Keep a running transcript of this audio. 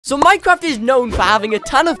So Minecraft is known for having a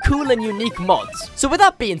ton of cool and unique mods. So with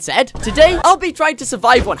that being said, today I'll be trying to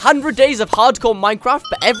survive 100 days of hardcore Minecraft,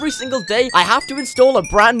 but every single day I have to install a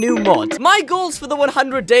brand new mod. My goals for the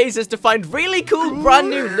 100 days is to find really cool brand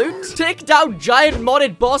new loot, take down giant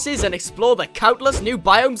modded bosses, and explore the countless new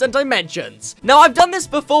biomes and dimensions. Now I've done this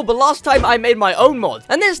before, but last time I made my own mod,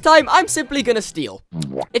 and this time I'm simply gonna steal.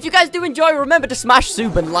 If you guys do enjoy, remember to smash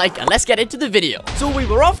sub and like, and let's get into the video. So we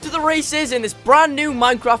were off to the races in this brand new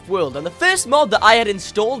Minecraft world, and the first mod that I had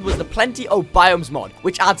installed was the Plenty of Biomes mod,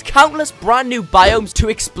 which adds countless brand new biomes to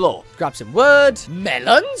explore. Grab some wood.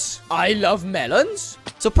 Melons? I love melons.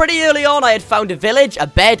 So pretty early on, I had found a village, a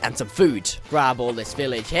bed, and some food. Grab all this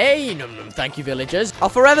village. Hey, thank you, villagers. I'll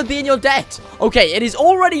forever be in your debt. Okay, it is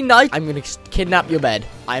already night. I'm gonna kidnap your bed.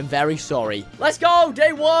 I am very sorry. Let's go.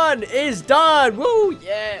 Day 1 is done. Woo,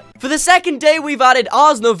 yeah. For the second day, we've added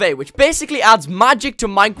Ars Novae, which basically adds magic to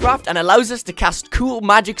Minecraft and allows us to cast cool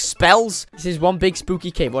magic spells. This is one big spooky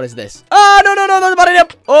cave. What is this? Ah, no, that's about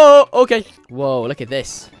it. Oh, okay. Whoa, look at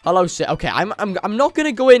this. Hello, sir. Okay, I'm not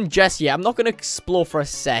gonna go in just yet. I'm not gonna explore for a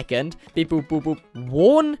second. Beep, boop, boop, boop.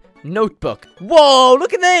 Worn notebook. Whoa,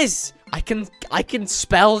 look at this. I can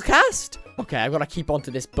spell cast. Okay, I've got to keep on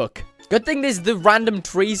to this book. Good thing there's the random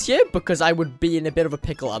trees here, because I would be in a bit of a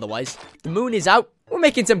pickle otherwise. The moon is out. We're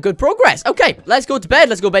making some good progress. Okay, let's go to bed.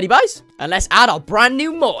 Let's go, Betty Boys. And let's add our brand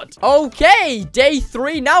new mod. Okay, day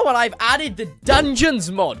 3 now, and I've added the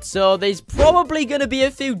dungeons mod. So there's probably going to be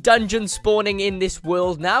a few dungeons spawning in this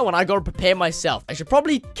world now, and I got to prepare myself. I should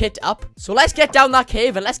probably kit up. So let's get down that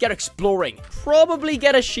cave and let's get exploring. Probably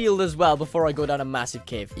get a shield as well before I go down a massive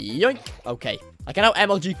cave. Yoink. Okay, I can now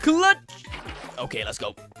MLG clutch. Okay, let's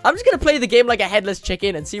go. I'm just going to play the game like a headless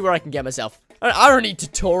chicken and see where I can get myself. I don't need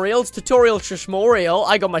tutorials. Tutorial shmorial.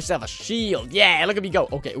 I got myself a shield. Yeah, look at me go.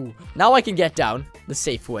 Okay, ooh. Now I can get down the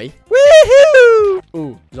safe way. Woohoo!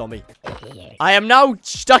 Ooh, zombie. I am now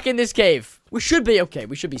stuck in this cave. We should be okay.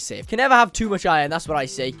 We should be safe. Can never have too much iron. That's what I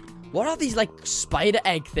say. What are these, like, spider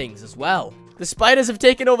egg things as well? The spiders have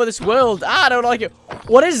taken over this world. I don't like it.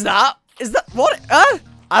 What is that? Is that... What?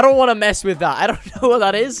 I don't want to mess with that. I don't know what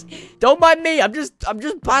that is. Don't mind me. I'm just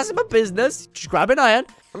passing my business. Just grabbing iron.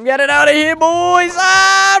 I'm getting out of here, boys.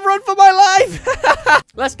 Run for my life.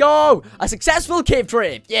 Let's go. A successful cave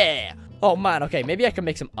trip. Yeah. Oh, man. Okay, maybe I can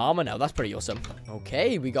make some armor now. That's pretty awesome.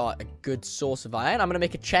 Okay, we got a good source of iron. I'm going to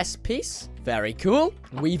make a chest piece. Very cool.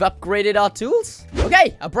 We've upgraded our tools.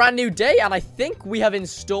 Okay, a brand new day, and I think we have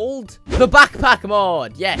installed the backpack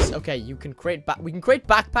mod. Yes, okay, we can create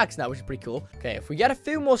backpacks now, which is pretty cool. Okay, if we get a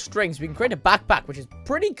few more strings, we can create a backpack, which is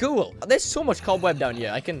pretty cool. There's so much cobweb down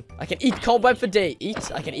here. I can eat cobweb for day.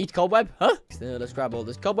 I can eat cobweb. Huh? So let's grab all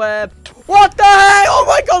this cobweb. What the heck? Oh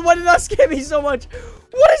my god, why did that scare me so much?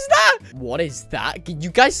 What is that? What is that? Can you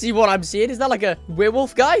guys see what I'm seeing? Is that like a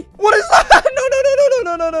werewolf guy? What is that? No.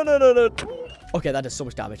 Okay, that does so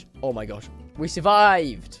much damage. Oh my gosh. We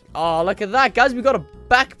survived. Oh, look at that, guys. We got a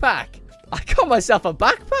backpack. I got myself a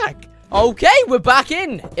backpack. Okay, we're back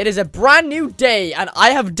in. It is a brand new day, and I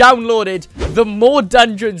have downloaded the More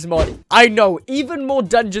Dungeons mod. I know, even more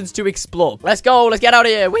dungeons to explore. Let's go. Let's get out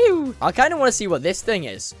of here. Woo! I kind of want to see what this thing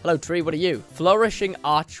is. Hello, tree. What are you? Flourishing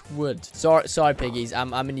arch wood. Sorry, piggies. I'm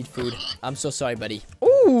gonna need food. I'm so sorry, buddy.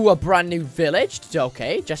 Ooh, a brand new village.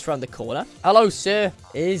 Okay, just around the corner. Hello, sir.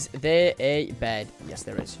 Is there a bed? Yes,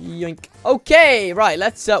 there is. Yoink. Okay, right.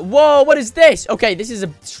 Let's, whoa, what is this? Okay, this is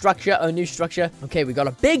a structure, a new structure. Okay, we got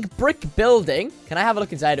a big brick building. Can I have a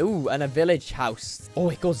look inside? Ooh, and a village house. Oh,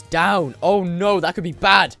 it goes down. Oh, no, that could be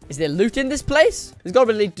bad. Is there loot in this place? There's got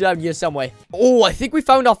to be loot down here somewhere. Oh, I think we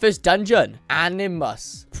found our first dungeon.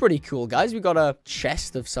 Animus. Pretty cool, guys. We got a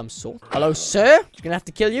chest of some sort. Hello, sir. Just gonna have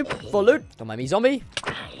to kill you for loot. Don't mind me, zombie.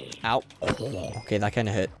 Ow. Okay, that kind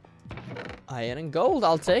of hurt. Iron and gold.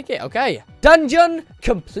 I'll take it. Okay. Dungeon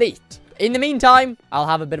complete. In the meantime, I'll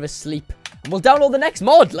have a bit of a sleep. We'll download the next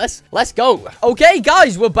mod. Let's go. Okay,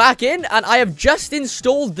 guys, we're back in, and I have just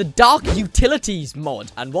installed the Dark Utilities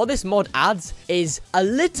mod. And what this mod adds is a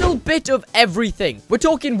little bit of everything. We're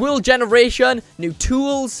talking world generation, new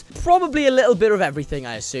tools, probably a little bit of everything,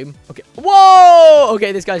 I assume. Okay. Whoa!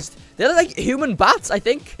 Okay, they're like human bats, I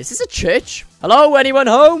think. Is this a church? Hello, anyone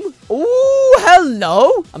home? Ooh,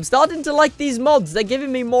 hello. I'm starting to like these mods. They're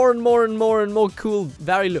giving me more and more cool,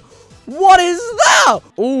 What is that?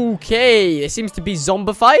 Okay, it seems to be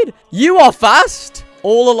zombified. You are fast.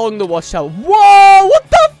 All along the watchtower. Whoa, what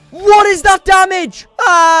the? What is that damage?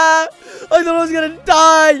 I thought I was gonna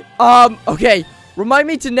die. Okay. Remind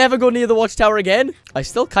me to never go near the watchtower again. I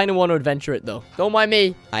still kind of want to adventure it, though. Don't mind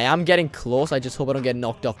me. I am getting close. I just hope I don't get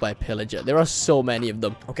knocked off by a pillager. There are so many of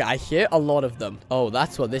them. Okay, I hear a lot of them. Oh,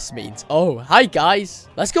 that's what this means. Oh, hi, guys.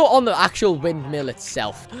 Let's go on the actual windmill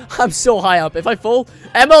itself. I'm so high up. If I fall,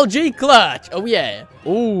 MLG clutch. Oh, yeah.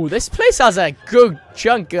 Oh, this place has a good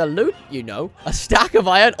chunk of loot, you know. A stack of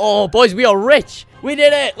iron. Oh, boys, we are rich. We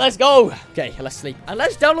did it. Let's go. Okay, let's sleep. And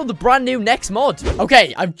let's download the brand new next mod.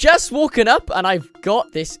 Okay, I've just woken up and I've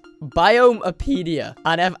got this Biomepedia.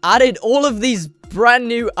 And I've added all of these brand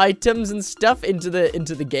new items and stuff into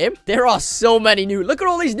the game. There are so many new. Look at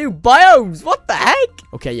all these new biomes. What the heck?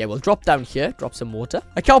 Okay, yeah, we'll drop down here. Drop some water.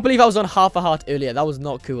 I can't believe I was on half a heart earlier. That was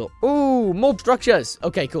not cool. Ooh, more structures.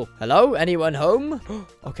 Okay, cool. Hello? Anyone home?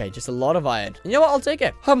 Okay, just a lot of iron. You know what? I'll take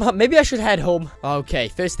it. Maybe I should head home. Okay,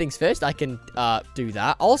 first things first. I can do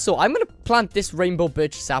that. Also, I'm gonna plant this rainbow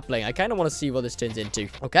birch sapling. I kind of want to see what this turns into.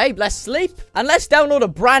 Okay, let's sleep. And let's download a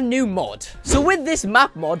brand new mod. So with this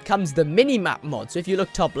map mod comes the mini map mod. So if you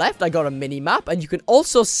look top left, I got a mini map, and you can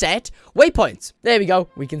also set waypoints. There we go.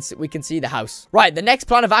 We can see the house. Right, the next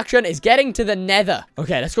plan of action is getting to the nether.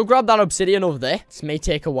 Okay, let's go grab that obsidian over there. This may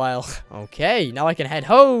take a while. Okay, now I can head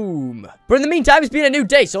home. But in the meantime, it's been a new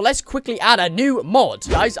day, so let's quickly add a new mod.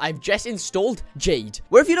 Guys, I've just installed Jade,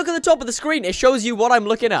 where if you look at the top of the screen, it shows you what I'm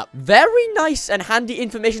looking at. Very nice and handy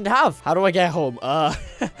information to have. How do I get home?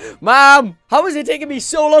 Mom, how is it taking me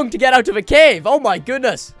so long to get out of a cave? Oh my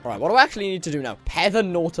goodness. All right, what do I actually need to do now? Heather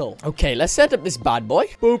Nortal. Okay, let's set up this bad boy.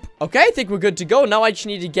 Boop. Okay, I think we're good to go. Now I just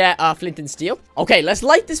need to get flint and steel. Okay, let's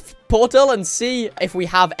light this portal and see if we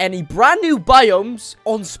have any brand new biomes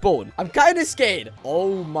on spawn. I'm kind of scared.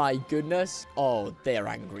 Oh my goodness. Oh, they're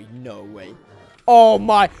angry. No way. Oh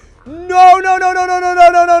my... No, no, no, no, no, no,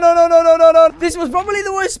 no, no, no, no, no, no, no, no, no. This was probably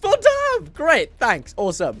the worst spot to have. Great, thanks.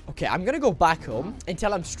 Awesome. Okay, I'm gonna go back home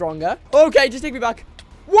until I'm stronger. Okay, just take me back.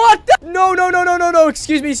 What the? No, no, no, no, no, no.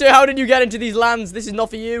 Excuse me, sir. How did you get into these lands? This is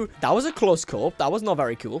not for you. That was a close call. That was not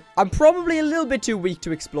very cool. I'm probably a little bit too weak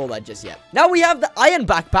to explore that just yet. Now we have the iron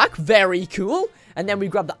backpack. Very cool. And then we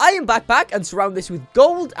grab the iron backpack and surround this with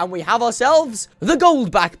gold. And we have ourselves the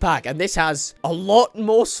gold backpack. And this has a lot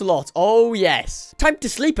more slots. Oh, yes. Time to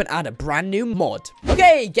sleep and add a brand new mod.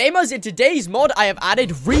 Okay, gamers, in today's mod, I have added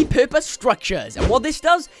repurpose structures. And what this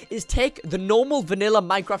does is take the normal vanilla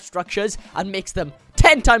Minecraft structures and makes them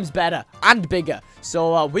 10 times better and bigger.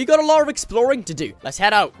 So we got a lot of exploring to do. Let's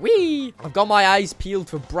head out. Whee! I've got my eyes peeled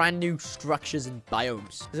for brand new structures and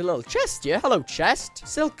biomes. There's a little chest here. Hello, chest.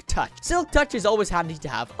 Silk touch. Silk touch is always handy to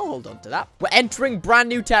have. I'll hold on to that. We're entering brand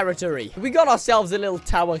new territory. We got ourselves a little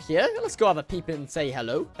tower here. Let's go have a peep and say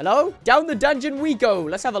hello. Hello? Down the dungeon we go.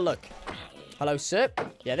 Let's have a look. Hello, sir.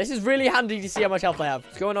 Yeah, this is really handy to see how much health I have.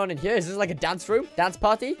 What's going on in here? Is this like a dance room? Dance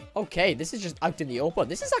party? Okay, this is just out in the open.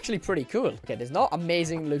 This is actually pretty cool. Okay, there's not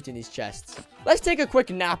amazing loot in these chests. Let's take a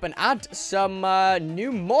quick nap and add some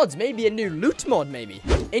new mods. Maybe a new loot mod, maybe.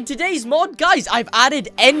 In today's mod, guys, I've added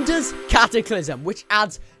Ender's Cataclysm, which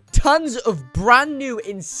adds tons of brand new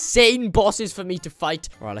insane bosses for me to fight.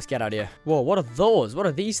 All right, let's get out of here. Whoa, what are those? What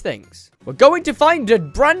are these things? We're going to find a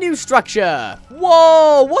brand new structure.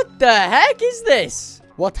 Whoa, what the heck is this?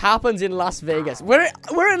 What happens in Las Vegas? We're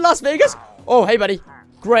in Las Vegas? Oh, hey, buddy.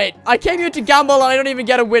 Great. I came here to gamble and I don't even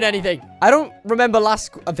get to win anything. I don't remember Las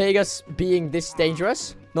Vegas being this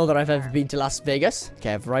dangerous. Not that I've ever been to Las Vegas.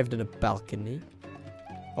 Okay, I've arrived in a balcony.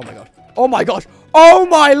 Oh, my God. Oh, my gosh. Oh,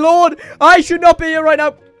 my Lord. I should not be here right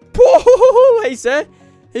now. Hey, sir.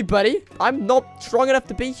 Hey, buddy. I'm not strong enough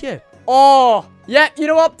to be here. Oh, yeah. You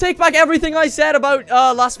know what? Take back everything I said about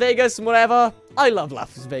Las Vegas and whatever. I love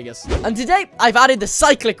Las Vegas. And today, I've added the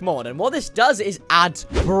cyclic mod. And what this does is add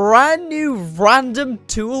brand new random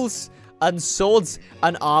tools and swords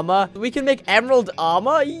and armor. We can make emerald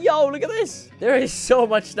armor. Yo, look at this. There is so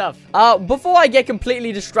much stuff. Before I get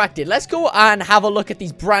completely distracted, let's go and have a look at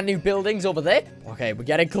these brand new buildings over there. Okay, we're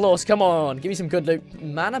getting close. Come on. Give me some good loot.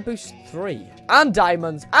 Mana boost 3. And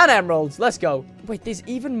diamonds. And emeralds. Let's go. Wait, there's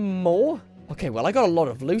even more? Okay, well, I got a lot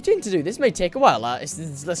of looting to do. This may take a while.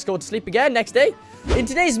 Let's go to sleep again next day. In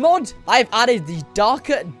today's mod, I've added the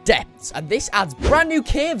Darker Depths. And this adds brand new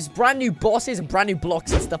caves, brand new bosses, and brand new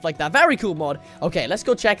blocks and stuff like that. Very cool mod. Okay, let's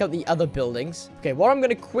go check out the other buildings. Okay, what I'm going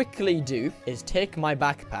to quickly do is take my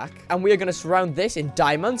backpack. And we are going to surround this in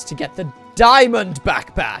diamonds to get the diamond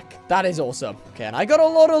backpack. That is awesome. Okay, and I got a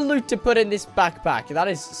lot of loot to put in this backpack. That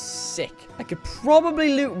is sick. I could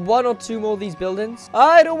probably loot 1 or 2 more of these buildings.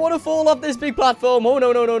 I don't want to fall off this big platform. Oh,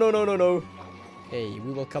 no, no, no, no, no, no, no. Okay,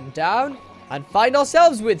 we will come down. and find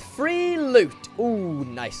ourselves with free loot. Ooh,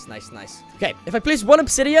 nice, nice, nice. Okay, if I place 1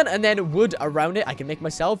 obsidian and then wood around it, I can make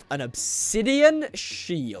myself an obsidian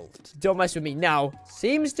shield. Don't mess with me now.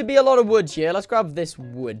 Seems to be a lot of wood here. Let's grab this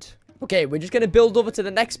wood. Okay, we're just going to build over to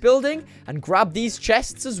the next building and grab these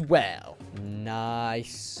chests as well.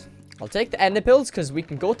 Nice. I'll take the ender pills because we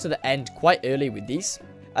can go to the end quite early with these.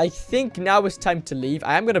 I think now is time to leave.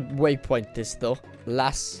 I am going to waypoint this though.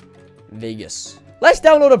 Las Vegas. Let's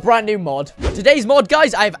download a brand new mod. Today's mod,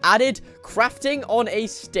 guys, I've added crafting on a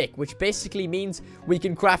stick, which basically means we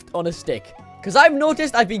can craft on a stick. Because I've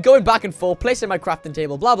noticed I've been going back and forth, placing my crafting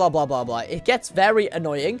table, blah, blah, blah, blah, blah. It gets very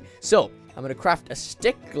annoying. So I'm going to craft a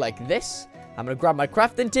stick like this. I'm going to grab my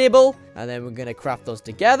crafting table, and then we're going to craft those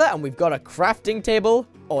together, and we've got a crafting table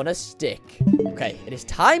on a stick. Okay, it is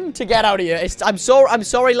time to get out of here. I'm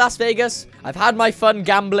sorry, Las Vegas. I've had my fun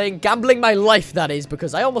gambling my life, that is,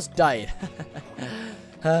 because I almost died.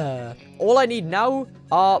 All I need now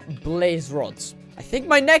are blaze rods. I think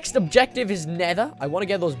my next objective is nether. I want to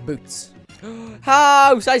get those boots.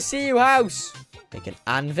 House, I see you, house. Make an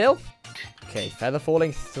anvil. Okay, feather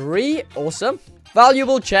falling 3. Awesome.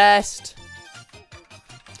 Valuable chest.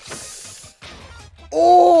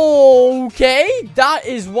 Okay, that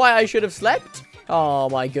is why I should have slept. Oh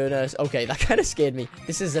my goodness. Okay, that kind of scared me.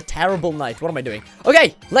 This is a terrible night. What am I doing?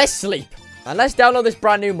 Okay, let's sleep. And let's download this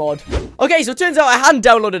brand new mod. Okay, so it turns out I hadn't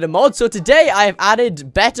downloaded a mod. So today I have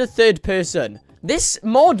added better third person. This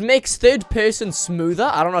mod makes third person smoother.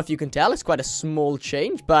 I don't know if you can tell. It's quite a small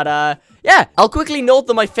change. But, yeah. I'll quickly note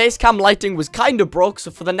that my face cam lighting was kind of broke. So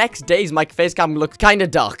for the next days, my face cam looked kind of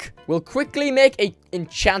dark. We'll quickly make a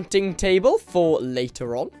enchanting table for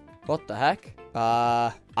later on. What the heck?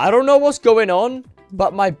 I don't know what's going on.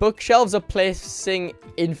 But my bookshelves are placing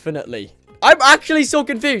infinitely. I'm actually so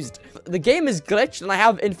confused. The game is glitched and I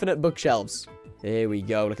have infinite bookshelves. There we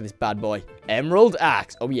go. Look at this bad boy. Emerald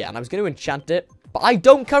axe. Oh, yeah. And I was going to enchant it. But I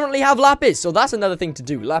don't currently have lapis. So that's another thing to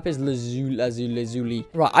do. Lapis lazuli.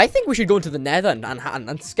 Right. I think we should go into the nether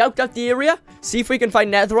and scout out the area. See if we can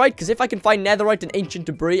find netherite. Because if I can find netherite and ancient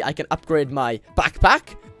debris, I can upgrade my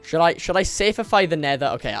backpack. Should I safify the nether?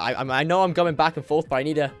 Okay. I know I'm going back and forth. But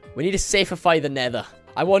we need to safify the nether.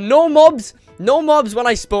 I want no mobs. No mobs when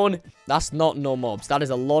I spawn. That's not no mobs. That is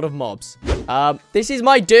a lot of mobs. This is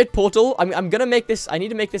my dirt portal. I'm gonna make this. I need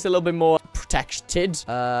to make this a little bit more protected.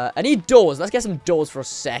 I need doors. Let's get some doors for a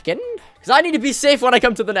second. Because I need to be safe when I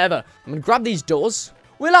come to the nether. I'm gonna grab these doors.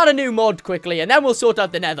 We'll add a new mod quickly, and then we'll sort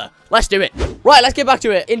out the nether. Let's do it. Right, let's get back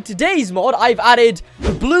to it. In today's mod, I've added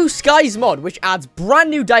the Blue Skies mod, which adds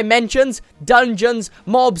brand new dimensions, dungeons,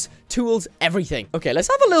 mobs, tools, everything. Okay, let's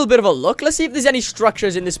have a little bit of a look. Let's see if there's any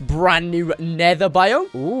structures in this brand new nether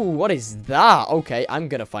biome. Ooh, what is that? Okay, I'm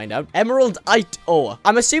gonna find out. Emeraldite ore.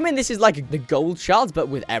 I'm assuming this is like the gold shards, but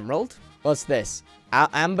with emerald. What's this?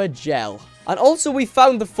 Amber gel. And also, we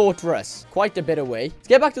found the fortress quite a bit away. Let's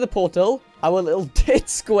get back to the portal. Our little tit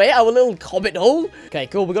square, our little hobbit hole. Okay,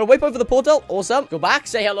 cool. We're gonna wait over the portal. Awesome. Go back.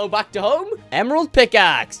 Say hello back to home. Emerald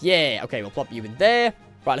pickaxe. Yeah. Okay, we'll plop you in there.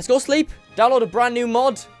 Right, let's go sleep. Download a brand new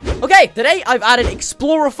mod. Okay, today I've added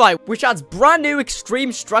Explorify, which adds brand new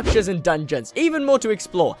extreme structures and dungeons. Even more to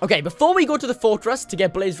explore. Okay, before we go to the fortress to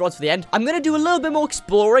get blaze rods for the end, I'm gonna do a little bit more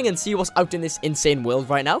exploring and see what's out in this insane world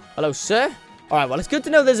right now. Hello, sir. Alright, well, it's good to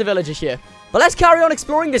know there's a villager here. But let's carry on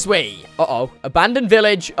exploring this way. Uh-oh. Abandoned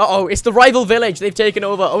village. Uh-oh. It's the rival village. They've taken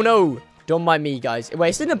over. Oh, no. Don't mind me, guys. Wait,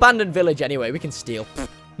 it's an abandoned village anyway. We can steal.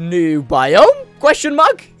 New biome? Question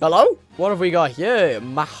mark? Hello? What have we got here?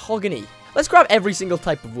 Mahogany. Let's grab every single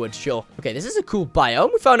type of wood, sure. Okay, this is a cool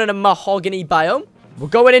biome. We found a mahogany biome. We're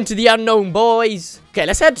going into the unknown, boys. Okay,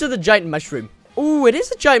 let's head to the giant mushroom. Ooh, it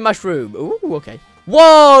is a giant mushroom. Ooh, okay.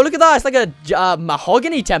 Whoa, look at that. It's like a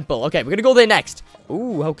mahogany temple. Okay, we're going to go there next.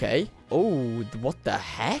 Ooh, okay. Oh, what the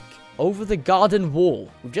heck? Over the garden wall.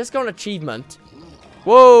 We've just got an achievement.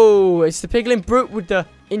 Whoa, it's the piglin brute with the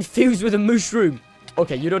infused with a mushroom.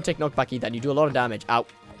 Okay, you don't take knockback either. You do a lot of damage. Ow.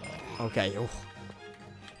 Okay. Oh.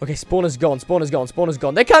 Okay, spawner's gone. Spawner's gone. Spawner's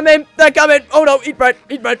gone. They're coming. They're coming. Oh, no. Eat bread.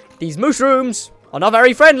 Eat bread. These mushrooms are not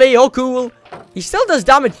very friendly. Oh, cool. He still does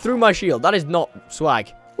damage through my shield. That is not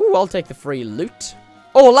swag. Ooh, I'll take the free loot.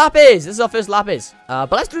 Oh, lapis. This is our first lapis.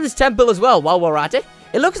 But let's do this temple as well while we're at it.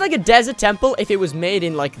 It looks like a desert temple if it was made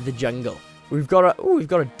in, like, the jungle. We've got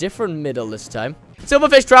a different middle this time.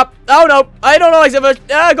 Silverfish trap. Oh, no. I don't know, silverfish.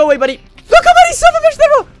 Ah, go away, buddy. Look how many silverfish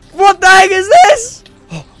there are. What the heck is this?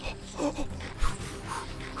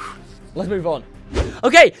 Let's move on.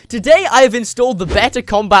 Okay, today I have installed the better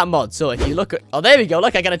combat mod. So if you look at... Oh, there we go.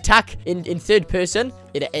 Look, I can attack in third person.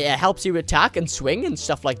 It helps you attack and swing and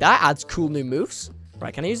stuff like that. Adds cool new moves.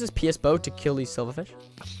 Right, can I use this pierce bow to kill these silverfish?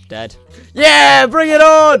 Dead. Yeah, bring it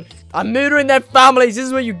on! I'm murdering their families. This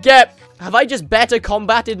is what you get. Have I just better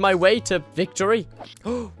combated my way to victory?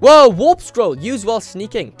 Whoa, warp scroll. Use while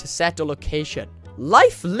sneaking to set a location.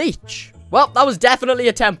 Life leech. Well, that was definitely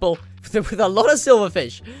a temple with a lot of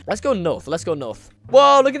silverfish. Let's go north. Let's go north.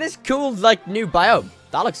 Whoa, look at this cool, like, new biome.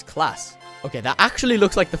 That looks class. Okay, that actually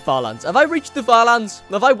looks like the Farlands. Have I reached the Farlands?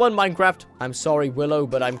 Have I won Minecraft? I'm sorry, Willow,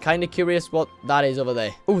 but I'm kind of curious what that is over there.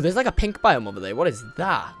 Oh, there's like a pink biome over there. What is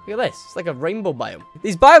that? Look at this. It's like a rainbow biome.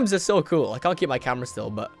 These biomes are so cool. I can't keep my camera still,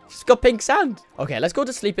 but it's got pink sand. Okay, let's go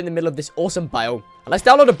to sleep in the middle of this awesome biome. And let's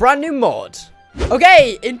download a brand new mod.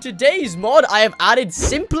 Okay, in today's mod, I have added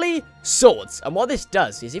Simply Swords. And what this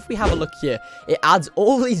does is, if we have a look here, it adds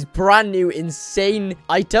all these brand new insane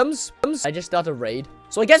items. I just start a raid.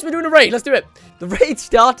 So I guess we're doing a raid. Let's do it. The raid's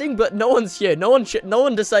starting, but no one's here. No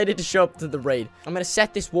one decided to show up to the raid. I'm going to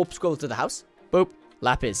set this warp scroll to the house. Boop.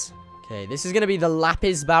 Lapis. Okay, this is going to be the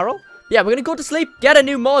lapis barrel. Yeah, we're going to go to sleep, get a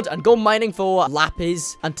new mod, and go mining for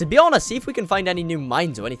lapis. And to be honest, see if we can find any new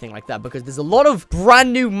mines or anything like that, because there's a lot of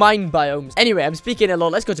brand new mine biomes. Anyway, I'm speaking a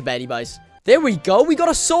lot. Let's go to bed, you guys. There we go. We got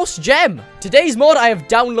a source gem. Today's mod, I have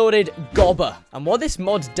downloaded Gobber. And what this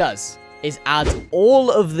mod does is add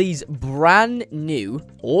all of these brand new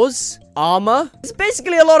ores, armor. There's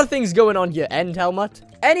basically a lot of things going on here. End helmet.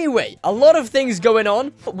 Anyway, a lot of things going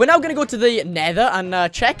on. We're now going to go to the nether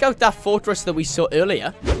and check out that fortress that we saw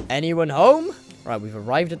earlier. Anyone home? Right, we've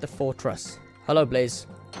arrived at the fortress. Hello, Blaze.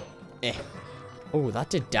 Oh,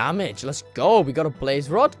 that did damage. Let's go. We got a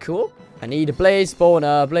blaze rod. Cool. I need a blaze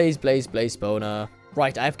spawner. Blaze spawner.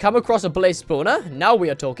 Right, I've come across a blaze spawner. Now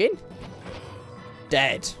we are talking.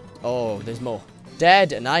 Dead. Oh, there's more.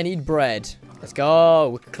 Dead, and I need bread. Let's go.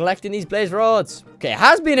 We're collecting these blaze rods. Okay, it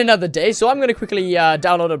has been another day, so I'm going to quickly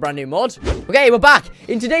download a brand new mod. Okay, we're back.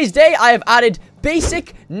 In today's day, I have added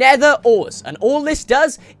basic nether ores. And all this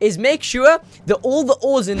does is make sure that all the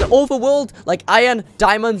ores in the overworld, like iron,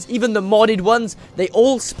 diamonds, even the modded ones, they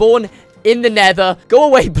all spawn in the nether. Go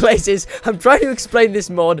away, blazes. I'm trying to explain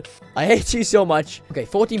this mod. I hate you so much. Okay,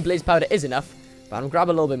 14 blaze powder is enough, but I'm going to grab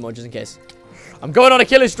a little bit more just in case. I'm going on a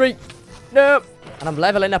killing streak. No. And I'm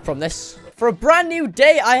leveling up from this. For a brand new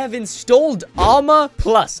day, I have installed Armor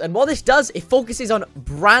Plus. And what this does, it focuses on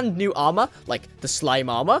brand new armor, like the slime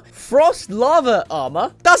armor, frost lava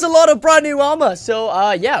armor. That's a lot of brand new armor.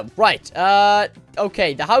 So, yeah, right.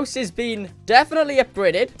 Okay, the house has been definitely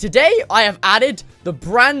upgraded. Today, I have added the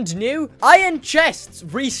brand new iron chests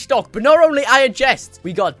restock. But not only iron chests,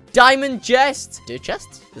 we got diamond chests. Dirt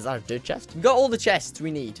chests? Is that a dirt chest? We got all the chests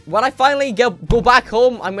we need. When I finally go back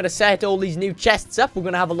home, I'm going to set all these new chests up. We're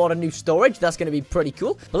going to have a lot of new storage. That's going to be pretty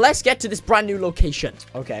cool. But let's get to this brand new location.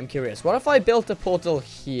 Okay, I'm curious. What if I built a portal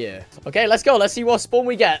here? Okay, let's go. Let's see what spawn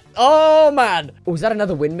we get. Oh, man. Oh, is that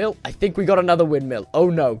another windmill? I think we got another windmill. Oh,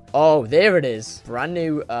 no. Oh, there it is. Brand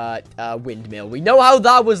new windmill. We know how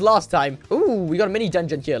that was last time. Ooh, we got a mini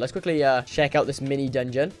dungeon here. Let's quickly check out this mini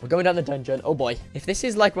dungeon. We're going down the dungeon. Oh, boy. If this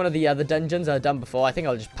is like one of the other dungeons I've done before, I think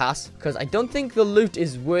I'll just pass, because I don't think the loot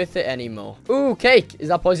is worth it anymore. Ooh, cake. Is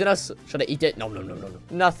that poisonous? Should I eat it? No.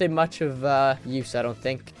 Nothing much of use, I don't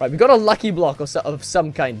think. Right, we got a lucky block of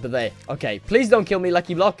some kind, but there. Okay, please don't kill me,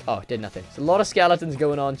 lucky block. Oh, it did nothing. There's a lot of skeletons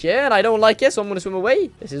going on here, and I don't like it, so I'm gonna swim away.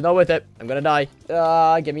 This is not worth it. I'm gonna die.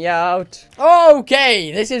 Get me out.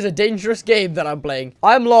 Okay, this is a dangerous game that I'm playing.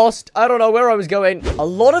 I'm lost. I don't know where I was going. A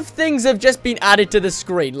lot of things have just been added to the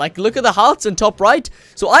screen. Like, look at the hearts on top right.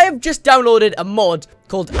 So I have just downloaded a mod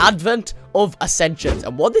called Advent of Ascensions,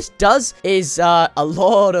 and what this does is a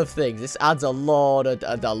lot of things. This adds a lot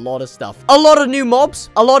of stuff, a lot of new mobs,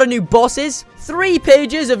 a lot of new bosses, 3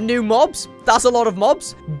 pages of new mobs. That's a lot of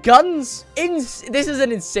mobs. Guns. This is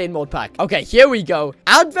an insane mod pack. Okay, here we go.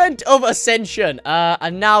 Advent of Ascension.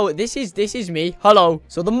 And now this is me. Hello.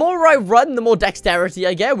 So the more I run, the more dexterity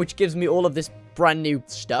I get, which gives me all of this brand new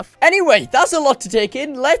stuff. Anyway, that's a lot to take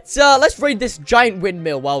in. Let's raid this giant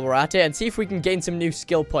windmill while we're at it and see if we can gain some new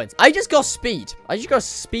skill points. I just got speed. I just got a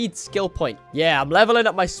speed skill point. Yeah, I'm leveling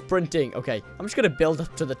up my sprinting. Okay, I'm just gonna build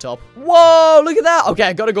up to the top. Whoa, look at that. Okay,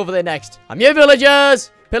 I gotta go over there next. I'm here,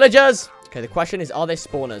 villagers. Pillagers. Okay, the question is, are there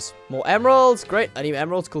spawners? More emeralds. Great. I need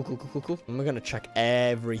emeralds. Cool. And we're gonna check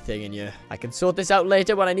everything in here. I can sort this out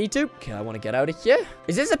later when I need to. Okay, I want to get out of here.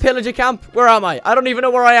 Is this a pillager camp? Where am I? I don't even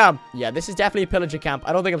know where I am. Yeah, this is definitely a pillager camp.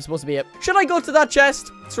 I don't think I'm supposed to be here. Should I go to that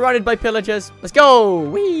chest? Surrounded by pillagers. Let's go.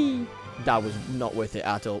 Whee! That was not worth it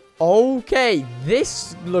at all. Okay,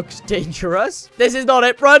 this looks dangerous. This is not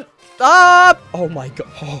it. Run. Ah! Oh my god.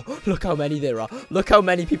 Oh, look how many there are. Look how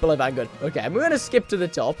many people I've angered. Okay, I'm gonna skip to the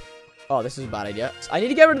top. Oh, this is a bad idea. I need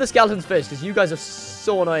to get rid of the skeletons first, because you guys are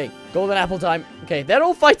so annoying. Golden apple time. Okay, they're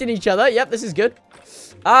all fighting each other. Yep, this is good.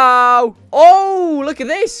 Ow. Oh, look at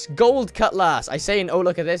this. Gold cutlass. I say, oh,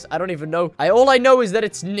 look at this. I don't even know. All I know is that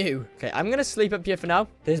it's new. Okay, I'm going to sleep up here for now.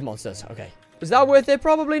 There's monsters. Okay. Was that worth it?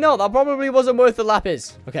 Probably not. That probably wasn't worth the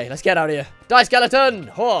lapis. Okay, let's get out of here. Die, skeleton.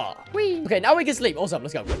 Huh. Whee. Okay, now we can sleep. Awesome,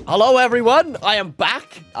 let's go. Hello, everyone. I am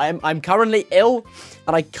back. I'm currently ill,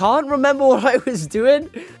 and I can't remember what I was doing.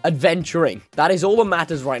 Adventuring. That is all that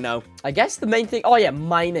matters right now. I guess the main thing. Oh yeah,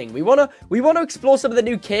 mining. We wanna explore some of the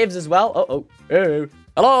new caves as well. Oh.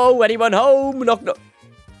 Hello, anyone home? Knock, knock.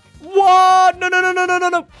 What?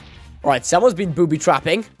 No. Alright, someone's been booby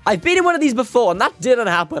trapping. I've been in one of these before, and that didn't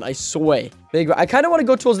happen, I swear. I kind of want to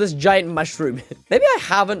go towards this giant mushroom. Maybe I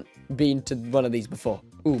haven't been to one of these before.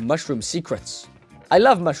 Ooh, mushroom secrets. I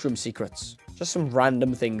love mushroom secrets. Just some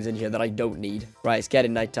random things in here that I don't need. Right, it's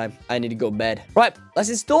getting nighttime. I need to go to bed. Right, let's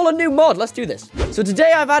install a new mod. Let's do this. So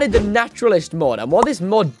today I've added the naturalist mod. And what this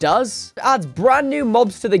mod does, it adds brand new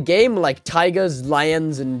mobs to the game, like tigers,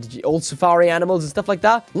 lions, and old safari animals and stuff like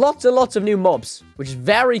that. Lots and lots of new mobs, which is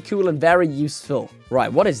very cool and very useful.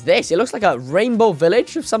 Right, what is this? It looks like a rainbow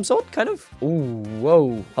village of some sort, kind of. Ooh,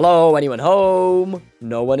 whoa. Hello, anyone home?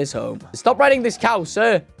 No one is home. Stop riding this cow,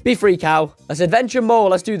 sir. Be free, cow. Let's adventure more.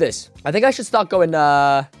 Let's do this. I think I should start going,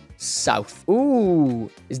 south. Ooh,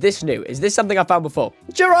 is this new? Is this something I found before?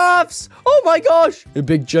 Giraffes! Oh my gosh! The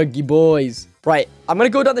big chunky boys. Right, I'm gonna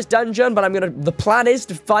go down this dungeon, but the plan is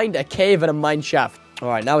to find a cave and a mine shaft. All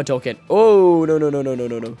right, now we're talking. Oh,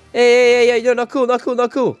 no. Hey, you're not cool.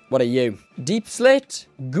 What are you? Deep slit,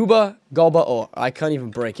 goober, gobber, or I can't even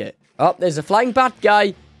break it. Oh, there's a flying bat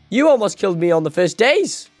guy. You almost killed me on the first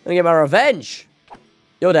days. I'm gonna get my revenge.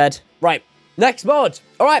 You're dead. Right, next mod.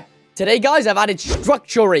 All right, today, guys, I've added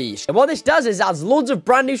structury. And what this does is adds loads of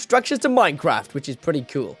brand new structures to Minecraft, which is pretty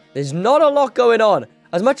cool. There's not a lot going on.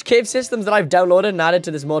 As much cave systems that I've downloaded and added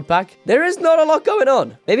to this mod pack, there is not a lot going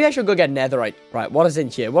on. Maybe I should go get netherite. Right, what is in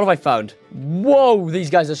here? What have I found? Whoa, these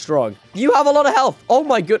guys are strong. You have a lot of health. Oh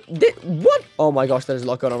my god. What? Oh my gosh, there's a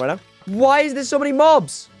lot going on right now. Why is there so many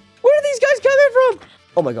mobs? Where are these guys coming from?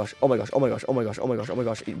 Oh my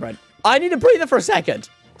gosh. Eat bread. I need a breather for a second.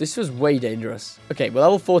 This was way dangerous. Okay, we're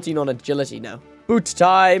level 14 on agility now. Boot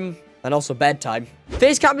time. And also bedtime.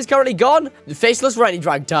 Face cam is currently gone. The faceless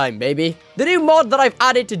ReniDrag time, baby. The new mod that I've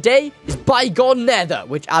added today is Bygone Nether,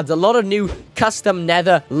 which adds a lot of new custom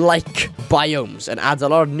nether-like biomes and adds a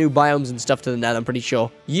lot of new biomes and stuff to the nether, I'm pretty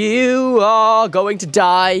sure. You are going to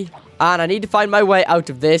die. And I need to find my way out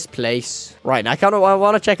of this place. Right, now I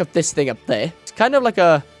want to check out this thing up there. It's kind of like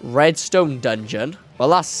a redstone dungeon. Well,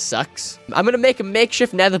 that sucks. I'm going to make a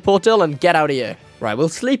makeshift nether portal and get out of here. Right, we'll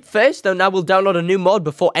sleep first, and now we'll download a new mod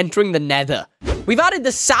before entering the nether. We've added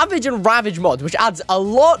the Savage and Ravage mods, which adds a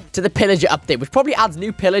lot to the pillager update, which probably adds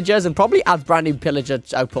new pillagers and probably adds brand new pillager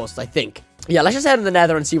outposts, I think. Yeah, let's just head to the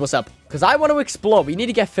nether and see what's up. Because I want to explore. We need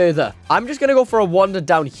to get further. I'm just going to go for a wander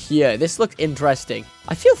down here. This looks interesting.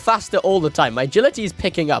 I feel faster all the time. My agility is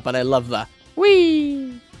picking up, and I love that.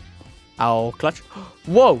 Whee! Ow, clutch.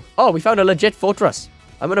 Whoa. Oh, we found a legit fortress.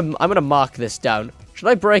 I'm gonna mark this down. Should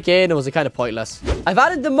I break in, or was it kind of pointless? I've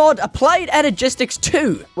added the mod Applied Energistics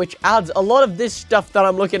 2, which adds a lot of this stuff that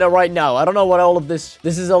I'm looking at right now. I don't know what all of this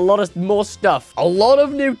is a lot of more stuff. A lot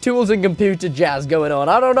of new tools and computer jazz going on.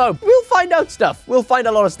 I don't know. We'll find out stuff. We'll find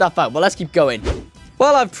a lot of stuff out, but let's keep going.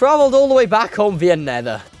 Well, I've traveled all the way back home via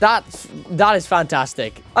nether. That is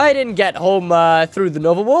fantastic. I didn't get home through the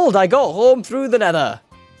Overworld. I got home through the nether.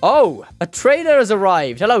 Oh, a trader has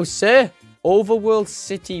arrived. Hello, sir. Overworld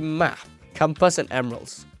city map. Compass and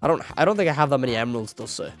emeralds. I don't think I have that many emeralds though,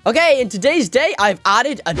 sir. Okay, in today's day, I've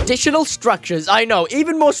added additional structures. I know,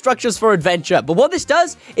 even more structures for adventure. But what this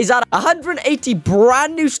does is add 180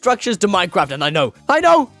 brand new structures to Minecraft. And I know,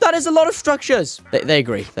 that is a lot of structures. They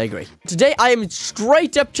agree. Today, I am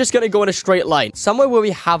straight up just going to go in a straight line. Somewhere where we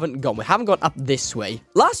haven't gone. We haven't gone up this way.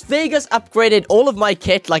 Las Vegas upgraded all of my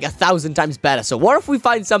kit like 1,000 times better. So what if we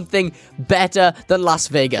find something better than Las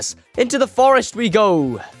Vegas? Into the forest we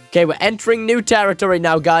go. Okay, we're entering new territory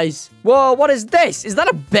now, guys. Whoa, what is this? Is that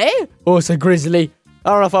a bear? Oh, it's a grizzly. I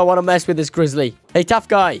don't know if I want to mess with this grizzly. Hey, tough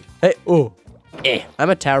guy. Hey, oh. I'm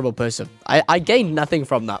a terrible person. I gained nothing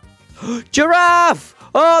from that. Giraffe!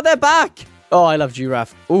 Oh, they're back. Oh, I love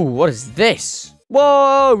giraffe. Oh, what is this?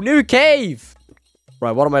 Whoa, new cave.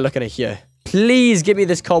 Right, what am I looking at here? Please give me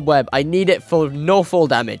this cobweb. I need it for no fall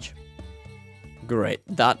damage. Great.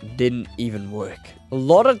 That didn't even work. A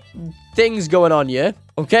lot of things going on here.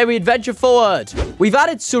 Okay, we adventure forward. We've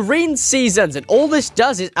added serene seasons, and all this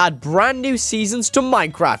does is add brand new seasons to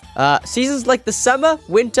Minecraft. Seasons like the summer,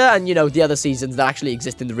 winter, and, you know, the other seasons that actually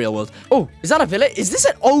exist in the real world. Oh, is that a village? Is this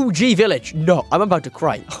an OG village? No, I'm about to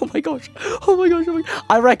cry. Oh my gosh. Oh my gosh. Oh my gosh.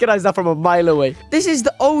 I recognize that from a mile away. This is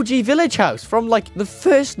the OG village house from, like, the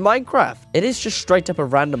first Minecraft. It is just straight up a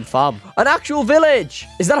random farm. An actual village.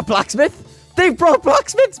 Is that a blacksmith? They've brought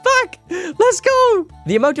blacksmiths back. Let's go.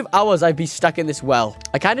 The amount of hours I'd be stuck in this well.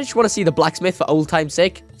 I kind of just want to see the blacksmith for old time's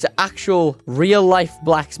sake. It's an actual real life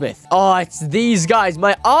blacksmith. Oh, it's these guys.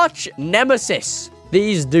 My arch nemesis.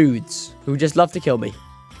 These dudes who just love to kill me.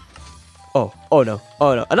 Oh no.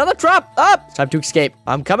 Oh no. Another trap. Up. It's time to escape.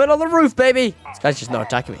 I'm coming on the roof, baby. This guy's just not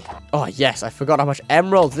attacking me. Oh, yes. I forgot how much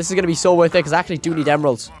emeralds. This is going to be so worth it because I actually do need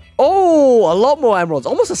emeralds. Oh, a lot more emeralds.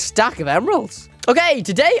 Almost a stack of emeralds. Okay,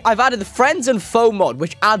 today I've added the Friends and Foe mod,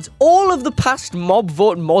 which adds all of the past mob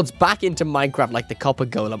vote mods back into Minecraft, like the Copper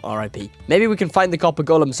Golem, RIP. Maybe we can find the Copper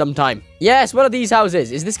Golem sometime. Yes, one of these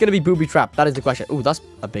houses. Is this going to be booby trapped? That is the question. Oh, that's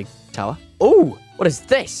a big tower. Oh, what is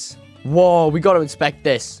this? Whoa, we got to inspect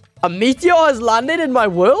this. A meteor has landed in my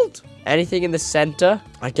world? Anything in the center?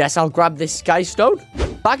 I guess I'll grab this sky stone.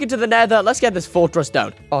 Back into the nether. Let's get this fortress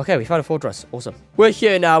down. Okay, we found a fortress. Awesome. We're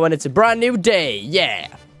here now, and it's a brand new day. Yeah.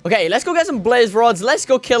 Okay, let's go get some blaze rods. Let's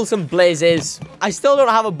go kill some blazes. I still don't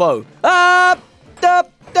have a bow. Aha.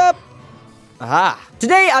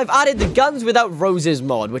 Today, I've added the Guns Without Roses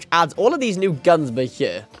mod, which adds all of these new guns back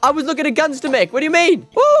here. I was looking at guns to make. What do you mean?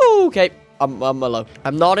 Woo, okay. I'm alone.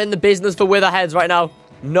 I'm not in the business for witherheads right now.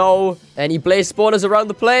 No. Any blaze spawners around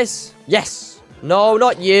the place? Yes. No,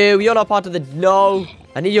 not you. You're not part of the... No.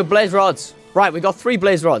 I need your blaze rods. Right, we got 3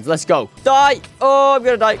 blaze rods. Let's go. Die. Oh, I'm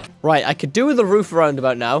gonna die. Right, I could do with the roof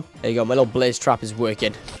roundabout now. There you go. My little blaze trap is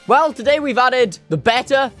working. Well, today we've added the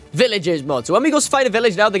Better Villages mod. So when we go find a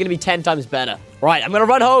village now, they're gonna be 10 times better. Right, I'm gonna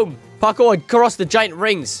run home. Parkour across the giant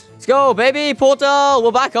rings. Let's go, baby. Portal.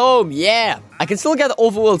 We're back home. Yeah. I can still get the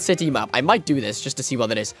overworld city map. I might do this just to see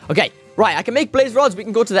what it is. Okay. Right, I can make blaze rods. We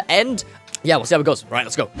can go to the end. Yeah, we'll see how it goes. Right,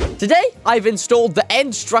 let's go. Today, I've installed the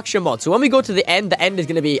end structure mod. So when we go to the end is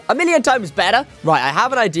going to be a million times better. Right, I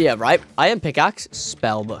have an idea, right? Iron pickaxe,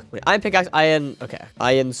 spellbook. Wait, iron pickaxe, iron... Okay.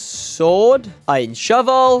 Iron sword, iron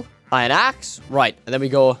shovel, iron axe. Right, and then we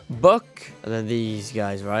go book. And then these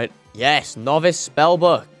guys, right? Yes, novice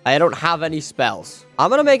spellbook. I don't have any spells. I'm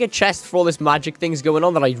going to make a chest for all this magic things going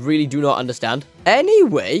on that I really do not understand.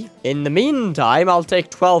 Anyway, in the meantime, I'll take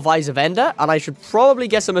 12 Eyes of Ender, and I should probably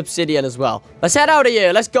get some obsidian as well. Let's head out of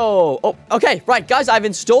here. Let's go. Oh, okay. Right, guys, I've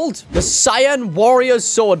installed the Cyan Warrior's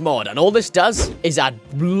Sword mod, and all this does is add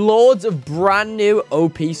loads of brand new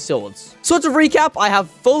OP swords. So to recap, I have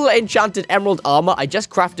full enchanted emerald armor. I just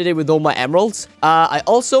crafted it with all my emeralds. I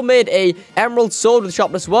also made a emerald sword with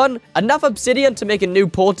sharpness 1, enough obsidian to make a new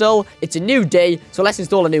portal. It's a new day, so let's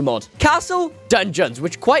install a new mod. Castle Dungeons,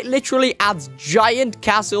 which quite literally adds giant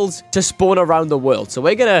castles to spawn around the world. So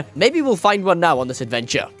we're gonna, maybe we'll find one now on this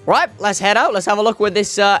adventure. Right, let's head out. Let's have a look where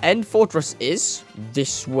this end fortress is.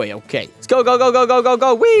 This way, okay. Let's go, go, go, go, go, go,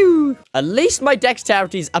 go. Woo! At least my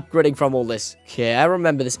dexterity is upgrading from all this. Okay, I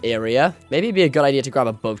remember this area. Maybe it'd be a good idea to grab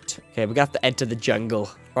a boat. Okay, we're gonna have to enter the jungle.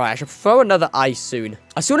 Right, I should throw another eye soon.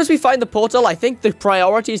 As soon as we find the portal, I think the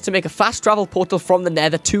priority is to make a fast travel portal from the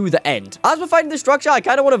nether to the end. As we're finding the structure, I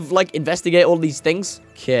kind of want to, like, investigate all these things.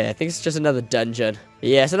 Okay, I think it's just another dungeon.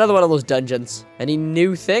 Yeah, it's another one of those dungeons. Any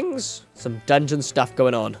new things? Some dungeon stuff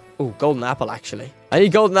going on. Oh, golden apple, actually. I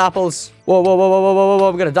need golden apples. Whoa, whoa, whoa, whoa, whoa, whoa, whoa.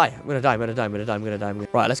 I'm gonna die. I'm gonna die. I'm gonna die. I'm gonna die. I'm gonna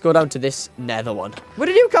die. Right, let's go down to this nether one. Where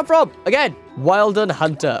did you come from? Again, Wilden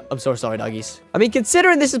Hunter. I'm so sorry, doggies. I mean,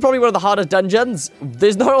 considering this is probably one of the harder dungeons,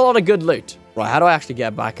 there's not a lot of good loot. Right, how do I actually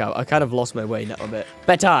get back out? I kind of lost my way now a bit.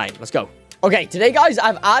 Bedtime. Let's go. Okay, today, guys,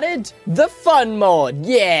 I've added the fun mod.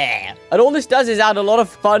 Yeah. And all this does is add a lot of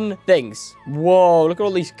fun things. Whoa, look at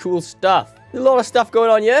all these cool stuff. There's a lot of stuff going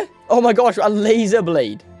on here. Oh my gosh, a laser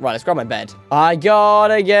blade. Right, let's grab my bed. I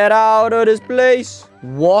gotta get out of this place.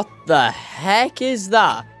 What the heck is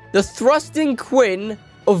that? The thrusting queen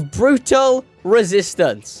of brutal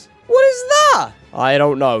resistance. What is that? I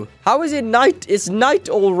don't know. How is it night? It's night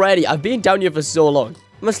already. I've been down here for so long.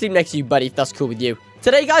 I'm gonna sleep next to you, buddy, if that's cool with you.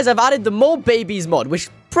 Today, guys, I've added the More Babies mod, which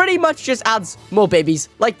pretty much just adds more babies,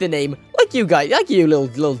 like the name. Like you guys, like you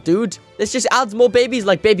little dude. This just adds more babies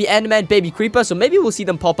like baby Enderman, baby Creeper, so maybe we'll see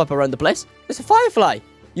them pop up around the place. There's a firefly.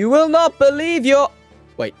 You will not believe your...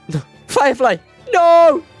 Wait. Firefly.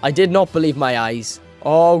 No! I did not believe my eyes.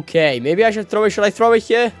 Okay, maybe I should throw it. Should I throw it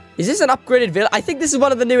here? Is this an upgraded village? I think this is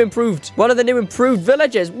one of the new improved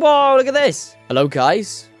villages. Whoa, look at this. Hello,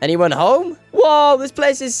 guys. Anyone home? Whoa, this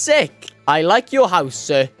place is sick. I like your house,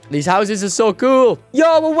 sir. These houses are so cool. Yo,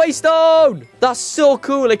 a waystone. That's so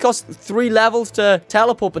cool. It costs 3 levels to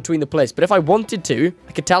teleport between the place. But if I wanted to,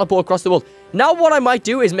 I could teleport across the world. Now what I might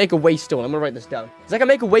do is make a waystone. I'm going to write this down. Because I can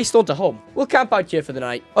make a waystone to home. We'll camp out here for the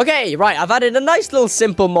night. Okay, right. I've added a nice little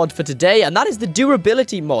simple mod for today. And that is the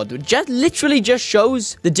durability mod. It just literally just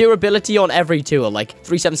shows the durability on every tool. Like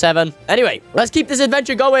 377. Anyway, let's keep this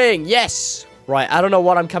adventure going. Yes. Right, I don't know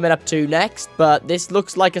what I'm coming up to next, but this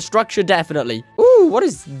looks like a structure, definitely. Ooh, what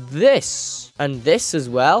is this? And this as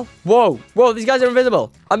well. Whoa, whoa, these guys are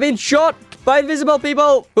invisible. I'm being shot by invisible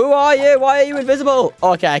people. Who are you? Why are you invisible?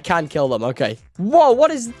 Okay, I can kill them. Okay. Whoa,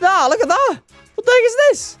 what is that? Look at that. What the heck is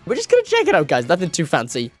this? We're just gonna check it out, guys. Nothing too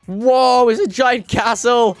fancy. Whoa, it's a giant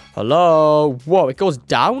castle. Hello. Whoa, it goes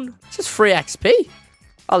down? It's just free XP.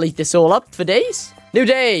 I'll eat this all up for days. New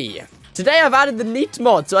day. Today, I've added the neat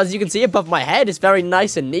mod, so as you can see above my head, it's very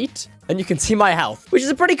nice and neat, and you can see my health, which is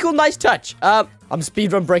a pretty cool, nice touch. I'm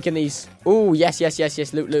speedrun breaking these. Ooh, yes, yes, yes,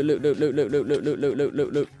 yes, loot, loot, loot, loot, loot, loot, loot, loot, loot, loot, loot,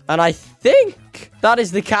 loot, loot. And I think that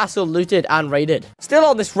is the castle looted and raided. Still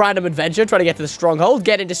on this random adventure, trying to get to the stronghold,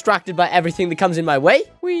 getting distracted by everything that comes in my way.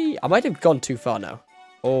 Whee! I might have gone too far now.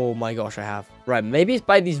 Oh my gosh, I have. Right, maybe it's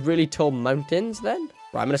by these really tall mountains then?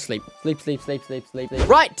 Right, I'm gonna sleep. Sleep, sleep, sleep, sleep, sleep, sleep.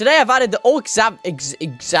 Right, today I've added the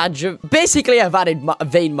basically, I've added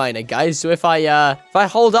vein miner, guys. So if I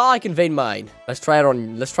hold R, I can vein mine. Let's try it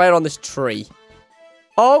on this tree.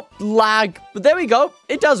 Oh, lag. But there we go.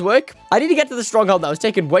 It does work. I need to get to the stronghold. That was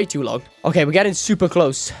taking way too long. Okay, we're getting super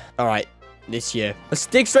close. All right. This year. Let's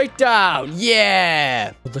dig straight down.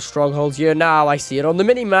 Yeah. The stronghold's here now. I see it on the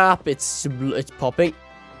mini map. It's popping.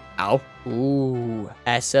 Ow. Ooh.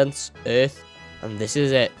 Essence. Earth. And this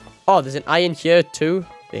is it. Oh, there's an iron here too.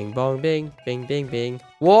 Bing, bong, bing, bing, bing, bing.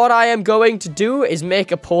 What I am going to do is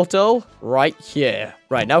make a portal right here.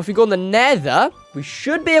 Right, now if we go in the nether, we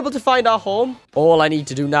should be able to find our home. All I need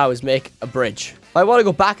to do now is make a bridge. If I want to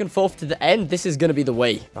go back and forth to the end, this is going to be the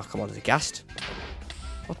way. Oh, come on, is it gassed?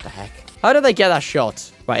 What the heck? How did they get that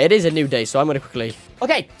shot? Right, it is a new day, so I'm going to quickly...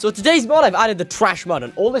 Okay, so today's mod, I've added the trash mod,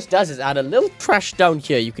 and all this does is add a little trash down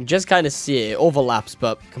here. You can just kind of see it. It overlaps,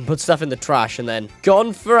 but you can put stuff in the trash and then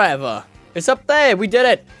gone forever. It's up there. We did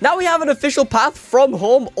it. Now we have an official path from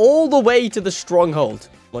home all the way to the stronghold.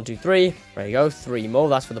 1, 2, 3. There you go. 3 more.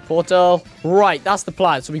 That's for the portal. Right, that's the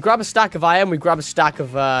plan. So we grab a stack of iron. We grab a stack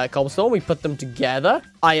of cobblestone. We put them together.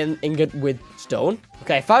 Iron ingot with stone.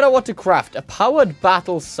 Okay, found out what to craft. A powered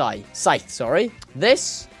battle scythe, sorry.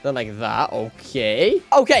 This... Then like that. Okay.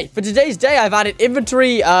 Okay, for today's day, I've added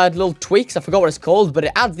inventory little tweaks. I forgot what it's called, but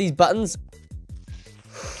it adds these buttons.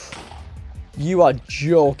 You are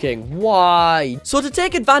joking. Why? So to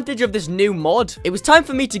take advantage of this new mod, it was time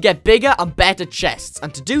for me to get bigger and better chests.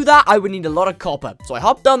 And to do that, I would need a lot of copper. So I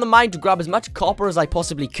hopped down the mine to grab as much copper as I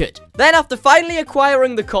possibly could. Then after finally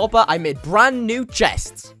acquiring the copper, I made brand new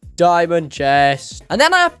chests. Diamond chest. And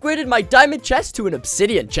then I upgraded my diamond chest to an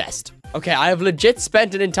obsidian chest. Okay, I have legit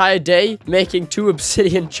spent an entire day making 2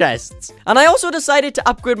 obsidian chests. And I also decided to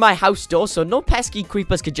upgrade my house door so no pesky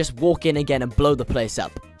creepers could just walk in again and blow the place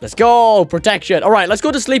up. Let's go! Protection. Alright, let's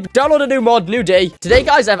go to sleep. Download a new mod, new day. Today,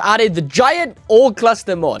 guys, I've added the giant ore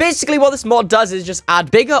cluster mod. Basically, what this mod does is just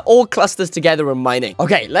add bigger ore clusters together in mining.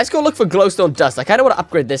 Okay, let's go look for glowstone dust. I kind of want to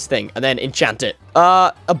upgrade this thing and then enchant it.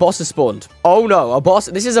 A boss has spawned. Oh, no. A boss.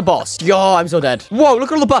 This is a boss. Yo, I'm so dead. Whoa,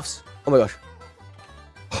 look at all the buffs. Oh, my gosh.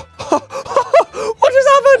 What just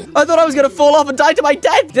happened? I thought I was gonna fall off and die to my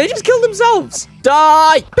death. They just killed themselves.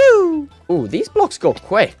 Die. Boo. Ooh, these blocks go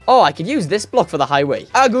quick. Oh, I could use this block for the highway.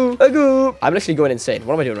 Agoo, agoo. I'm literally going insane.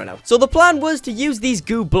 What am I doing right now? So the plan was to use these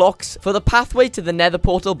goo blocks for the pathway to the nether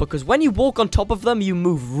portal because when you walk on top of them, you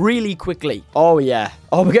move really quickly. Oh, yeah.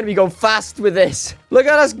 Oh, we're going to be going fast with this. Look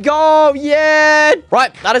at us go. Yeah.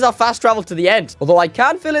 Right, that is our fast travel to the end. Although I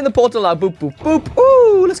can fill in the portal now. Boop, boop, boop.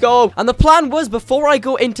 Ooh, let's go. And the plan was before I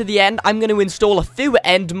go into the end, I'm going to install a few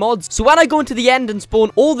end mods. So when I go into the end and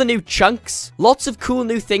spawn all the new chunks, lots of cool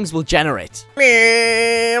new things will generate.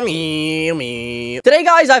 Today,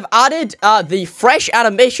 guys, I've added the fresh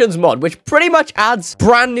animations mod, which pretty much adds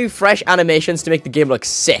brand new fresh animations to make the game look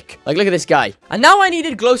sick. Like, look at this guy. And now I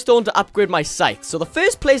needed glowstone to upgrade my scythe. So the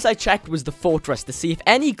first place I checked was the fortress to see if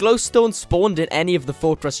any glowstone spawned in any of the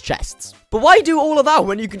fortress chests. But why do all of that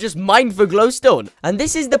when you can just mine for glowstone? And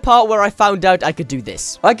this is the part where I found out I could do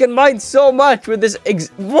this. I can mine so much with this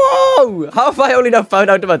Whoa! How have I only now found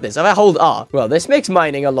out about this? If I hold R. Well, this makes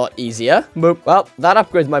mining a lot easier. Boop. Well, that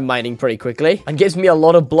upgrades my mining pretty quickly. And gives gives me a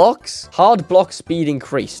lot of blocks. Hard block speed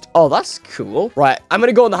increased. Oh, that's cool. Right, I'm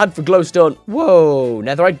gonna go on the hunt for glowstone. Whoa,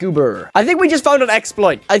 netherite goober. I think we just found an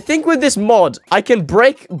exploit. I think with this mod, I can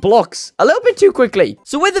break blocks a little bit too quickly.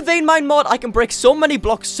 So with the vein mine mod, I can break so many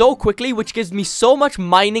blocks so quickly, which gives me so much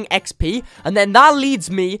mining XP, and then that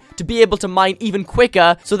leads me to be able to mine even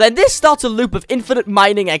quicker. So then this starts a loop of infinite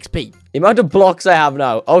mining XP. The amount of blocks I have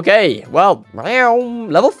now. Okay, well,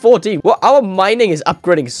 level 14. Well, our mining is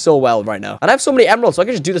upgrading so well right now. And I have so many emeralds, so I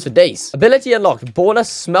can just do this for days. Ability unlocked. Bonus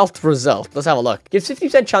smelt result. Let's have a look. Gives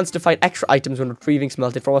 50% chance to find extra items when retrieving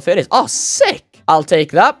smelted from a furnace. Oh, sick. I'll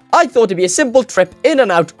take that. I thought it'd be a simple trip in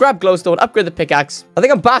and out, grab glowstone, upgrade the pickaxe. I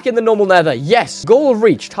think I'm back in the normal nether. Yes, goal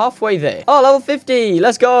reached, halfway there. Oh, level 50,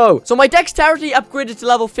 let's go. So my dexterity upgraded to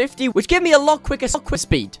level 50, which gave me a lot quicker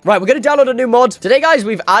speed. Right, we're gonna download a new mod. Today, guys,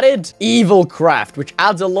 we've added evil craft, which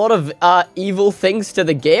adds a lot of evil things to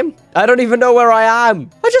the game. I don't even know where I am.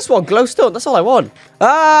 I just want glowstone. That's all I want.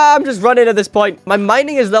 I'm just running at this point. My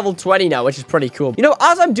mining is level 20 now, which is pretty cool. You know,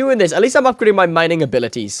 as I'm doing this, at least I'm upgrading my mining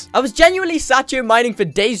abilities. I was genuinely sat here mining for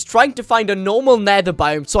days trying to find a normal nether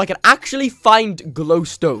biome so I can actually find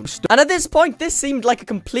glowstone. And at this point, this seemed like a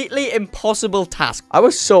completely impossible task. I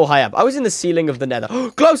was so high up. I was in the ceiling of the nether.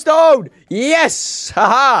 Glowstone! Yes!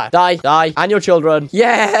 Haha! Die, die. And your children.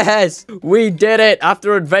 Yes! We did it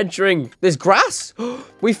after adventuring. There's grass?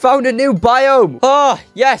 We found a new biome. Oh,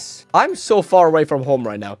 yes. I'm so far away from home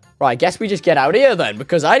right now. Right, I guess we just get out of here then,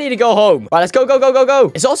 because I need to go home. Right, let's go, go, go, go,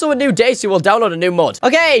 go. It's also a new day, so we'll download a new mod.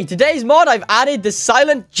 Okay, today's mod, I've added the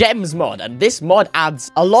Silent Gems mod, and this mod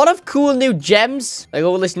adds a lot of cool new gems, like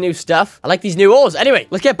all this new stuff. I like these new ores. Anyway,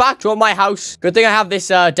 let's get back to my house. Good thing I have this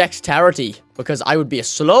dexterity, because I would be a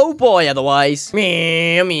slow boy otherwise.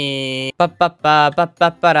 Me. Oh,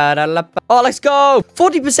 let's go.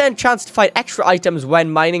 40% chance to find extra items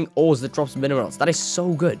when mining ores that drops minerals. That is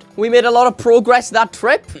so good. We made a lot of progress that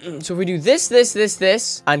trip. So if we do this,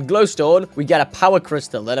 and glowstone, we get a power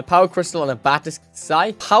crystal, then a power crystal and a battle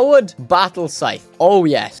scythe. Powered battle scythe. Oh,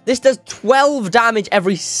 yes. This does 12 damage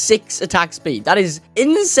every 6 attack speed. That is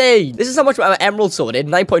insane. This is how much my emerald sword did.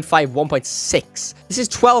 9.5, 1.6. This is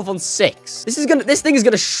 12 on 6. This thing is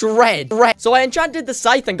gonna shred. So I enchanted the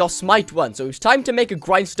scythe and got smite 1. So it's time to make a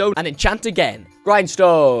grindstone and enchant again.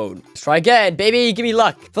 Grindstone. Let's try again, baby. Give me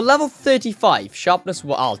luck. For level 35, sharpness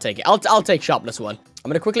 1. I'll take it. I'll take sharpness 1. I'm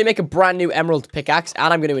going to quickly make a brand new emerald pickaxe,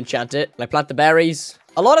 and I'm going to enchant it. And I plant the berries.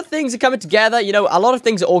 A lot of things are coming together, you know, a lot of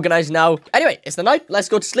things are organized now. Anyway, it's the night, let's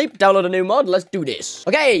go to sleep, download a new mod, let's do this.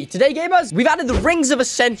 Okay, today, gamers, we've added the Rings of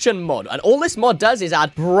Ascension mod, and all this mod does is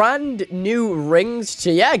add brand new rings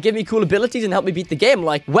to, yeah, give me cool abilities and help me beat the game,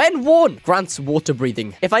 like, when worn, grants water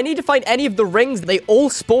breathing. If I need to find any of the rings, they all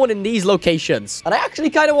spawn in these locations, and I actually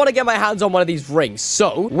kind of want to get my hands on one of these rings,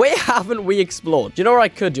 so, where haven't we explored? Do you know what I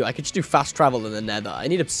could do? I could just do fast travel in the nether. I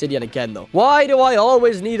need obsidian again, though. Why do I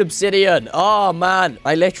always need obsidian? Oh, man.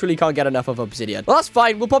 I literally can't get enough of obsidian. Well, that's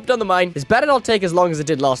fine. We'll pop down the mine. This better not take as long as it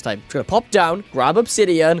did last time. Just gonna pop down, grab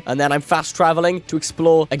obsidian, and then I'm fast traveling to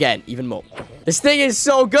explore again, even more. This thing is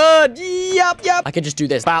so good. Yep. I can just do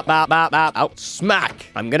this. Bap, bap, bap, bap. Out. Smack.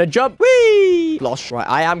 I'm gonna jump. Whee! Losh. Right,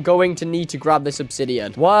 I am going to need to grab this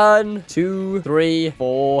obsidian. 1, 2, 3,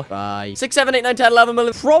 4, 5, 6, 7, 8, 9, 10, 11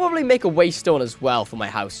 million. Probably make a waystone as well for my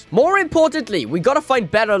house. More importantly, we gotta find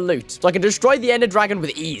better loot so I can destroy the ender dragon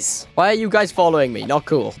with ease. Why are you guys following me? Not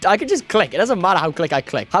cool. I can just click. It doesn't matter how click I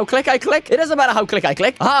click. How click I click? It doesn't matter how click I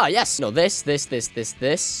click. Ah, yes. No, this. You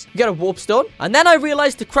get a warp stone. And then I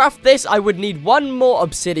realized to craft this, I would need 1 more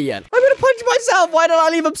obsidian. I'm gonna punch myself. Why did I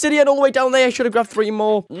leave obsidian all the way down there? I should have grabbed 3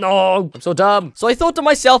 more. No, I'm so dumb. So I thought to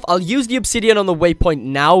myself, I'll use the obsidian on the waypoint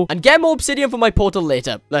now and get more obsidian for my portal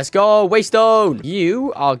later. Let's go, waystone.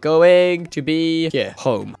 You are going to be here,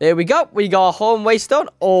 home. There we go. We got home waystone.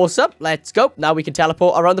 Awesome. Let's go. Now we can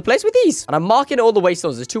teleport around the place with ease. And I'm marking all the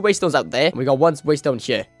waystones. There's 2 waystones out there. And we got 1 waystone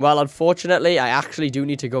here. Well, unfortunately, I actually do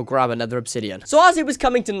need to go grab another obsidian. So as it was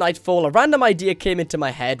coming to nightfall, a random idea came into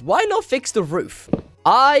my head. Why not fix the roof?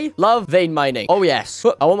 I love vein mining. Oh, yes.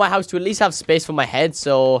 I want my house to at least have space for my head,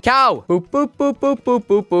 so... Cow! Boop, boop, boop, boop, boop,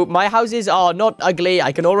 boop, boop. My houses are not ugly.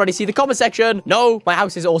 I can already see the comment section. No, my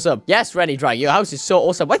house is awesome. Yes, ReniDrag, your house is so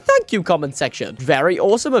awesome. Why, thank you, comment section. Very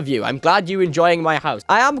awesome of you. I'm glad you're enjoying my house.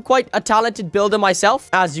 I am quite a talented builder myself.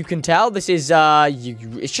 As you can tell, this is,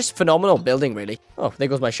 it's just phenomenal building, really. Oh, there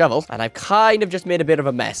goes my shovel. And I've kind of just made a bit of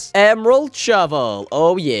a mess. Emerald shovel.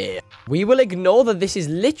 Oh, yeah. We will ignore that this is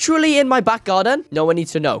literally in my back garden. No one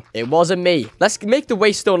needs to know. It wasn't me. Let's make the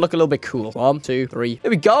waystone look a little bit cool. 1, 2, 3. There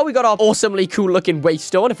we go. We got our awesomely cool looking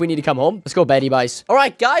waystone if we need to come home. Let's go, Betty Bice. All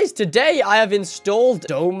right, guys. Today, I have installed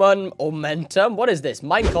Doman Momentum. What is this?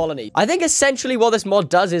 Mine colony. I think essentially what this mod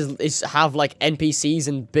does is have like NPCs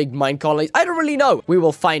and big mine colonies. I don't really know. We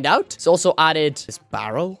will find out. It's also added this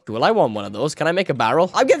barrel. Well, I want one of those. Can I make a barrel?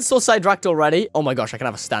 I'm getting so sidetracked already. Oh my gosh, I can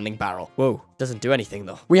have a standing barrel. Whoa. Doesn't do anything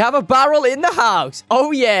though. We have a barrel in the house.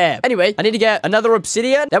 Oh yeah. Anyway, I need to get another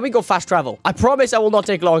obsidian. Then we go fast travel. I promise I will not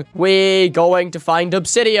take long. We're going to find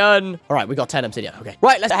obsidian. All right, we got 10 obsidian. Okay.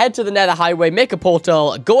 Right, let's head to the Nether Highway, make a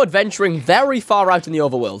portal, go adventuring very far out in the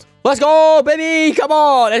overworld. Let's go, baby! Come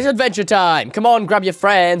on! It's adventure time! Come on, grab your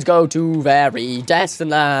friends, go to very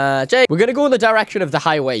distant lands. We're gonna go in the direction of the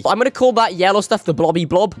highway. I'm gonna call that yellow stuff the blobby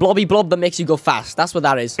blob. Blobby blob that makes you go fast. That's what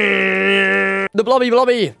that is. The blobby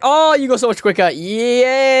blobby. Oh, you go so much quicker.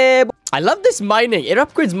 Yeah! I love this mining. It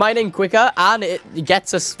upgrades mining quicker, and it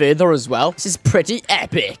gets us further as well. This is pretty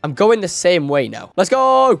epic. I'm going the same way now. Let's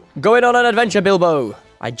go! Going on an adventure, Bilbo.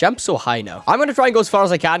 I jump so high now. I'm going to try and go as far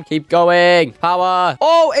as I can. Keep going. Power.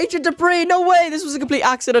 Oh, ancient debris. No way. This was a complete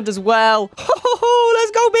accident as well.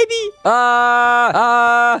 Let's go, baby.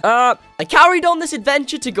 I carried on this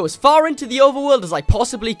adventure to go as far into the overworld as I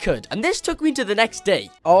possibly could. And this took me to the next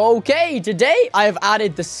day. Okay, today I have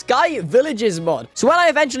added the Sky Villages mod. So when I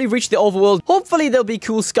eventually reach the overworld, hopefully there'll be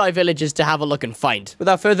cool sky villages to have a look and find.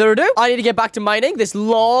 Without further ado, I need to get back to mining this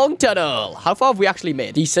long tunnel. How far have we actually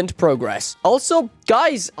made? Decent progress. Also,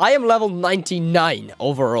 guys, I am level 99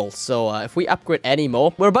 overall. So if we upgrade any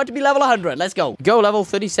more, we're about to be level 100. Let's go. Go level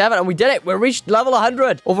 37 and we did it. We reached level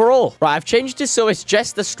 100 overall. Right, I've changed it so it's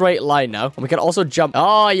just a straight line now. And we can also jump.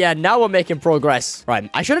 Oh, yeah, now we're making progress. Right,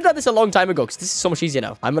 I should have done this a long time ago because this is so much easier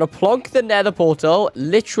now. I'm going to plonk the nether portal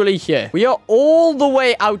literally here. We are all the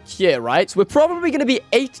way out here, right? So we're probably going to be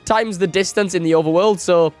 8 times the distance in the overworld.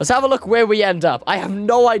 So let's have a look where we end up. I have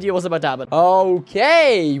no idea what's about to happen.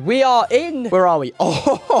 Okay, we are in... Where are we?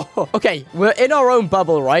 Oh, okay. We're in our own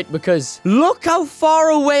bubble, right? Because look how far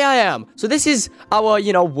away I am. So this is our,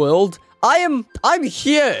 world. I'm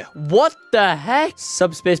here. What the heck?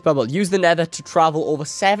 Subspace bubble. Use the nether to travel over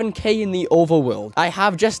 7k in the overworld. I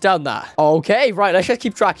have just done that. Okay, right. Let's just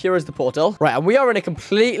keep track. Here is the portal. Right, and we are in a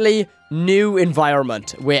completely new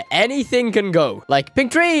environment where anything can go. Like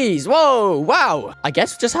pink trees. Whoa, wow. I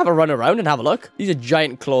guess just have a run around and have a look. These are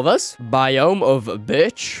giant clovers. Biome of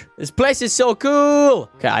birch. This place is so cool.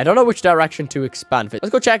 Okay, I don't know which direction to expand. Let's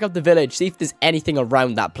go check out the village, see if there's anything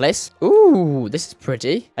around that place. Ooh, this is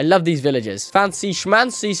pretty. I love these villages. Fancy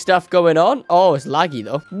schmancy stuff going on. Oh, it's laggy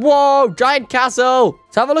though. Whoa, giant castle.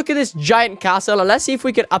 Let's have a look at this giant castle and let's see if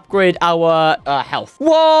we can upgrade our health.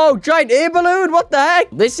 Whoa, giant air balloon. What the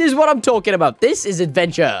heck? This is what I'm talking about. This is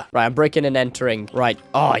adventure. Right, I'm breaking and entering. Right.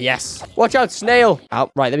 Oh, yes. Watch out, snail.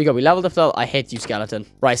 Oh, right, there we go. We leveled up the... I hate you, skeleton.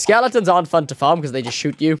 Right, skeletons aren't fun to farm because they just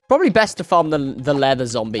shoot you. Probably best to farm the leather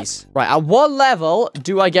zombies. Right, at what level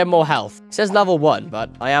do I get more health? It says level 1, but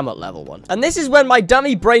I am at level 1. And this is when my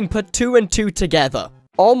dummy brain put 2 and 2 together.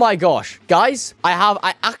 Oh my gosh. Guys,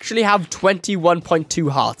 I actually have 21.2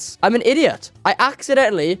 hearts. I'm an idiot. I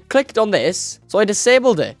accidentally clicked on this, so I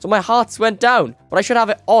disabled it. So my hearts went down, but I should have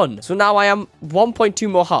it on. So now I am 1.2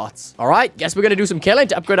 more hearts. All right, guess we're going to do some killing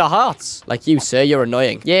to upgrade our hearts. Like you, sir, you're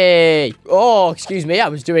annoying. Yay. Oh, excuse me, I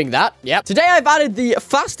was doing that. Yep. Today I've added the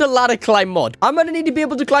faster ladder climb mod. I'm going to need to be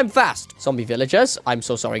able to climb fast. Zombie villagers. I'm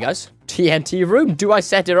so sorry, guys. TNT room. Do I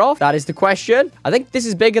set it off? That is the question. I think this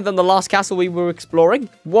is bigger than the last castle we were exploring.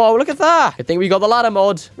 Whoa, look at that. I think we got the ladder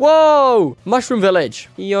mod. Whoa. Mushroom village.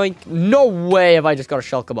 Yoink. No way have I just got a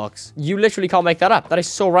shulker box. You literally can't make that up. That is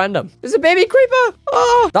so random. There's a baby creeper.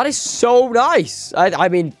 Oh, that is so nice. I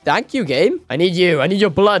mean, thank you, game. I need you. I need your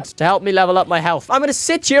blood to help me level up my health. I'm going to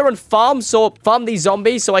sit here and farm these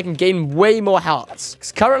zombies so I can gain way more hearts.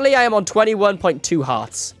 Because currently I am on 21.2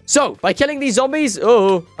 hearts. So, by killing these zombies,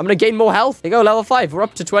 I'm going to gain more health. There you go, level 5. We're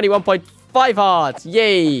up to 21.5 hearts.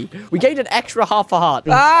 Yay. We gained an extra half a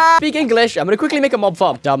heart. Speak English. I'm going to quickly make a mob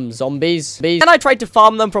farm. Dumb zombies. And I tried to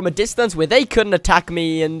farm them from a distance where they couldn't attack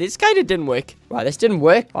me, and this kind of didn't work. Right, this didn't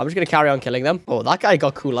work. I'm just going to carry on killing them. Oh, that guy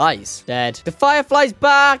got cool eyes. Dead. The firefly's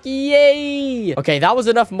back. Yay. Okay, that was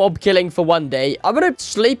enough mob killing for one day. I'm going to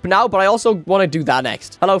sleep now, but I also want to do that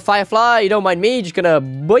next. Hello, firefly. You don't mind me? Just going to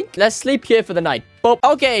boink. Let's sleep here for the night. But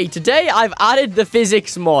okay, today I've added the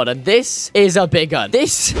physics mod, and this is a big one.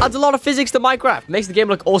 This adds a lot of physics to Minecraft. Makes the game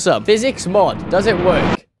look awesome. Physics mod. Does it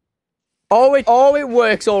work? Oh, it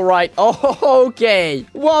works all right. Oh, okay.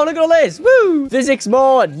 Whoa, look at all this. Woo. Physics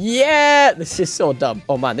mod. Yeah. This is so dumb.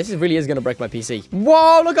 Oh, man, this really is going to break my PC.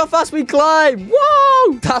 Whoa, look how fast we climb.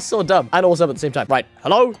 Whoa. That's so dumb. And also at the same time. Right.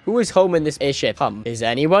 Hello? Who is home in this airship? Is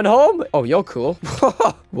anyone home? Oh, you're cool.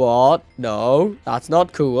 What? No, that's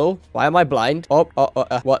not cool. Why am I blind? What's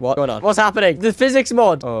going on? What's happening? The physics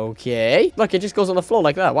mod. Okay. Look, it just goes on the floor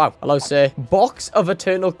like that. Wow. Hello, sir. Box of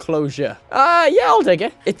eternal closure. Yeah, I'll take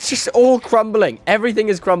it. It's just all crumbling. Everything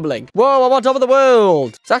is crumbling. Whoa, I'm on top of the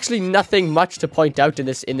world. There's actually nothing much to point out in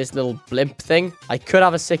this little blimp thing. I could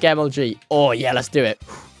have a sick MLG. Oh, yeah, let's do it.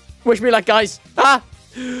 Wish me luck, guys. Ah!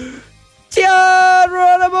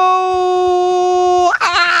 Geronimo!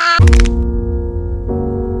 Ah!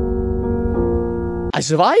 I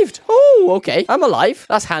survived. Oh, okay. I'm alive.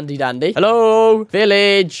 That's handy dandy. Hello?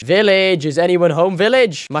 Village. Village. Is anyone home?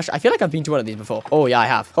 Village. I feel like I've been to one of these before. Oh, yeah, I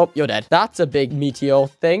have. Oh, you're dead. That's a big meteor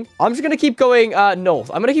thing. I'm just going to keep going north.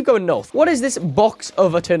 I'm going to keep going north. What is this box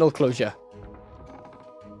of eternal closure?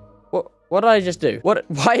 What did I just do?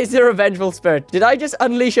 Why is there a vengeful spirit? Did I just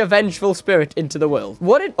unleash a vengeful spirit into the world?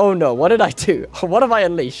 Oh no, what did I do? What have I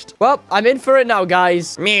unleashed? Well, I'm in for it now,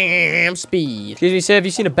 guys. Speed. Excuse me, sir, have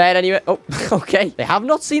you seen a bed anywhere? Oh, okay. They have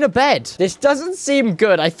not seen a bed. This doesn't seem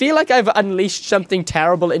good. I feel like I've unleashed something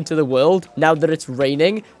terrible into the world now that it's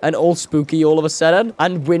raining and all spooky all of a sudden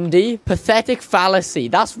and windy. Pathetic fallacy.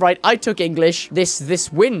 That's right. I took English. This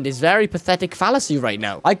wind is very pathetic fallacy right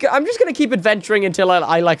now. I'm just going to keep adventuring until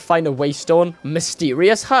I like find a waystone.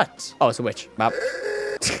 Mysterious hut. Oh, it's a witch. Map.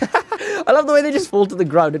 I love the way they just fall to the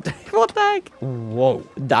ground. What the heck? Whoa.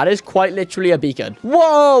 That is quite literally a beacon.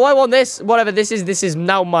 Whoa, I want this. Whatever this is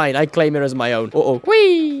now mine. I claim it as my own. Uh-oh.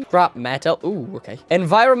 Whee. Scrap metal. Ooh, okay.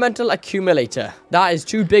 Environmental accumulator. That is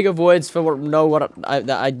too big of words for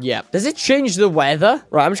yeah. Does it change the weather?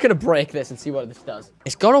 Right, I'm just going to break this and see what this does.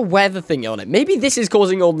 It's got a weather thing on it. Maybe this is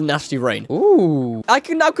causing all the nasty rain. Ooh. I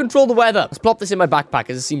can now control the weather. Let's plop this in my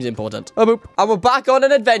backpack as it seems important. Oh, boop. And we're back on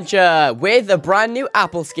an adventure with a brand new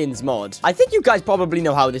apple skins mod. I think you guys probably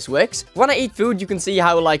know how this works. When I eat food, you can see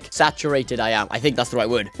how, like, saturated I am. I think that's the right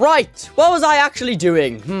word. Right. What was I actually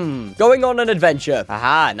doing? Going on an adventure.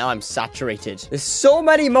 Aha, now I'm saturated. There's so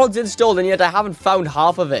many mods installed, and yet I haven't found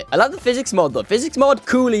half of it. I love the physics mod, though. Physics mod,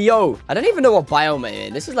 coolio. I don't even know what biome I'm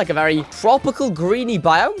in. This is like a very tropical, greeny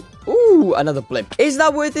biome. Ooh, another blimp. Is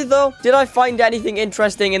that worth it, though? Did I find anything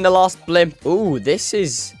interesting in the last blimp? Ooh, this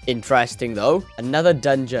is interesting, though. Another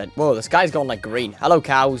dungeon. Whoa, the sky's gone, like, green. Hello,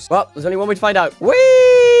 cows. Well, there's only one way to find out.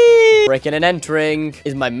 Whee! Breaking and entering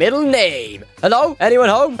is my middle name. Hello? Anyone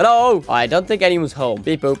home? Hello? I don't think anyone's home.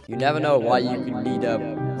 Beep, boop. You never know why you could need a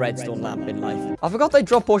redstone lamp in life. I forgot they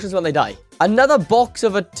drop potions when they die. Another box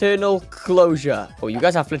of eternal closure. Oh, you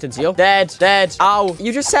guys have flint and steel. Dead, dead. Ow.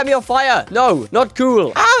 You just set me on fire. No, not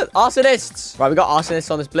cool. Ah, arsonists. Right, we got arsonists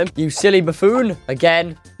on this blimp. You silly buffoon.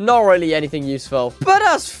 Again, not really anything useful. But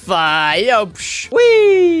that's fine. Oh, psh.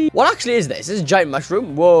 Whee. What actually is this? This is a giant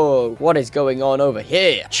mushroom. Whoa. What is going on over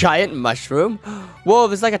here? Giant mushroom. Whoa,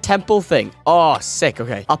 there's like a temple thing. Oh, sick.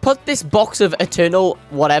 Okay. I'll put this box of eternal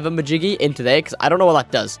whatever majiggy into there because I don't know what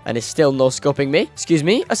that does. And it's still no scoping me. Excuse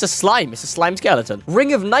me. It's a slime. It's a slime skeleton.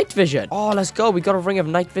 Ring of night vision. Oh, let's go. We got a ring of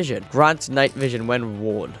night vision. Grant night vision when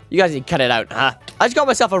worn. You guys need to cut it out, huh? I just got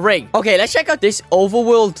myself a ring. Okay, let's check out this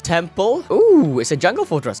overworld temple. Ooh, it's a jungle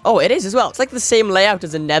fortress. Oh, it is as well. It's like the same layout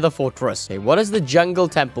as a nether fortress. Okay, what does the jungle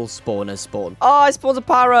temple spawners spawn? Oh, I spawned a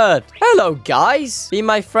parrot. Hello, guys. Be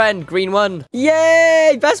my friend, green one.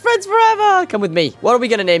 Yay! Best friends forever. Come with me. What are we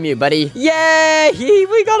gonna name you, buddy? Yay!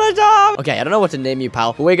 We got a dog. Okay, I don't know what to name you,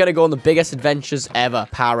 pal. But we're gonna go on the biggest adventures ever.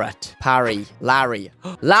 Parrot. Larry.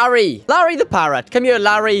 Larry the parrot. Come here,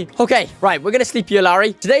 Larry. Okay, right. We're gonna sleep here,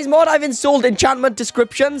 Larry. Today's mod, I've installed enchantment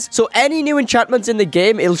descriptions. So any new enchantments in the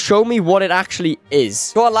game, it'll show me what it actually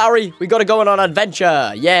is. Go on, Larry. We gotta go on an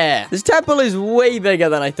adventure. Yeah. This temple is way bigger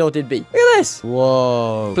than I thought it'd be. Look at this.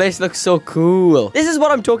 Whoa. Place looks so cool. This is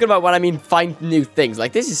what I'm talking about when I mean find new things.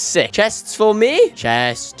 Like, this is sick. Chests for me?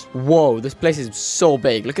 Chest. Whoa, this place is so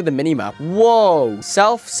big. Look at the mini-map. Whoa.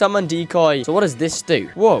 Self-summon decoy. So what does this do?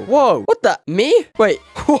 Whoa. What the? Me? Wait,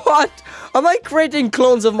 what? Am I creating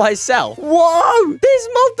clones of myself? Whoa, there's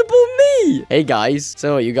multiple me. Hey, guys.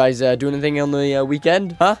 So, you guys doing anything on the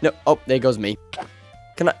weekend? Huh? No. Oh, there goes me.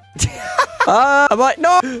 Can I...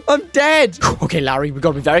 No, I'm dead. Okay, Larry, we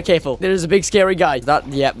gotta be very careful. There is a big scary guy.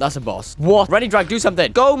 Yeah, that's a boss. What? ReniDrag, do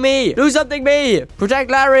something. Go me. Do something me. Protect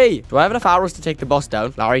Larry. Do I have enough arrows to take the boss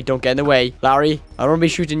down? Larry, don't get in the way. Larry, I don't want to be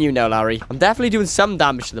shooting you now, Larry. I'm definitely doing some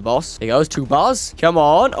damage to the boss. There goes 2 bars. Come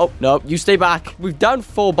on. Oh, no, you stay back. We've down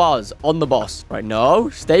 4 bars on the boss. Right, no,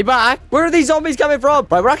 stay back. Where are these zombies coming from?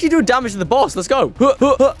 Right, we're actually doing damage to the boss. Let's go.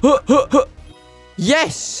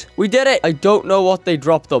 Yes, we did it. I don't know what they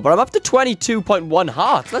dropped though, but I'm up to 22.1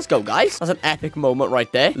 hearts. Let's go, guys. That's an epic moment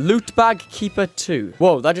right there. Loot bag keeper 2.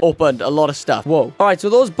 Whoa, that just opened a lot of stuff. Whoa. All right, so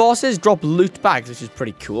those bosses drop loot bags, which is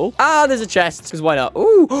pretty cool. Ah, there's a chest, because why not?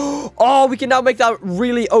 Ooh. Oh, we can now make that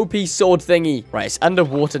really OP sword thingy. Right, it's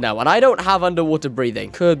underwater now, and I don't have underwater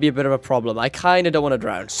breathing. Could be a bit of a problem. I kind of don't want to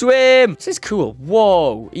drown. Swim. This is cool.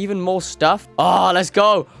 Whoa, even more stuff. Oh, let's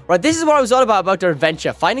go. Right, this is what I was on about our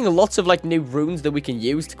adventure. Finding lots of, like, new runes that we can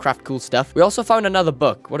use to craft cool stuff. We also found another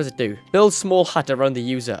book. What does it do? Build small hut around the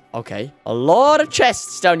user. Okay. A lot of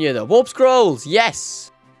chests down here, though. Warp scrolls.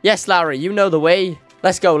 Yes. Yes, Larry. You know the way.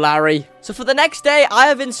 Let's go, Larry. So for the next day, I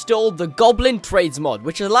have installed the Goblin Trades mod,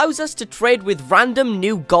 which allows us to trade with random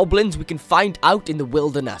new goblins we can find out in the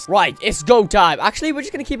wilderness. Right, it's go time. Actually, we're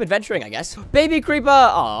just going to keep adventuring, I guess. Baby Creeper.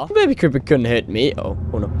 Aw. Baby Creeper couldn't hurt me. Oh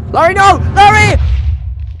no. Larry, no! Larry!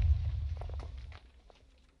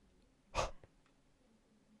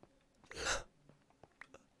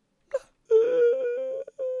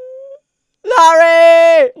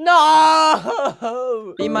 Larry!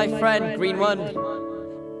 No! Be my friend, green one.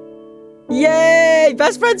 Yay!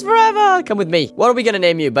 Best friends forever! Come with me. What are we gonna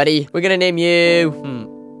name you, buddy? We're gonna name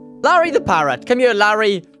you... Larry the parrot. Come here,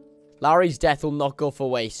 Larry. Larry's death will not go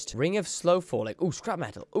for waste. Ring of slow falling. Ooh, scrap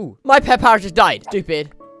metal. Ooh. My pet parrot just died.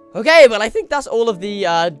 Stupid. Okay, well, I think that's all of the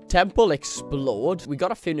temple explored. We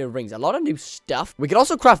got a few new rings. A lot of new stuff. We can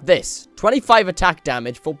also craft this. 25 attack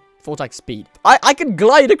damage for 4 times speed. I can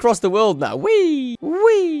glide across the world now. Whee!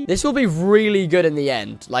 Whee! This will be really good in the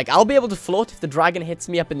end. Like, I'll be able to float if the dragon hits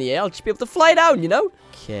me up in the air. I'll just be able to fly down, you know?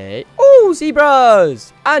 Okay. Ooh,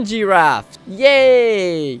 zebras! And giraffes.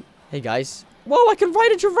 Yay! Hey, guys. Whoa, I can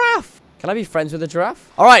ride a giraffe. Can I be friends with a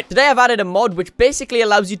giraffe? All right, today I've added a mod which basically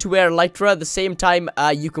allows you to wear elytra at the same time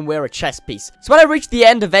you can wear a chest piece. So when I reach the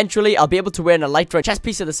end, eventually, I'll be able to wear an elytra chest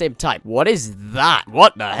piece at the same time. What is that?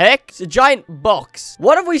 What the heck? It's a giant box.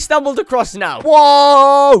 What have we stumbled across now?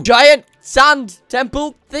 Whoa! Giant sand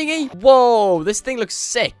temple thingy. Whoa, this thing looks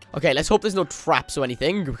sick. Okay, let's hope there's no traps or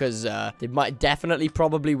anything, because there might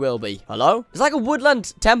probably will be. Hello? It's like a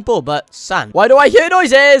woodland temple, but sand. Why do I hear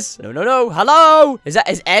noises? No, no, no. Hello?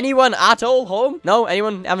 Is anyone at all home? No?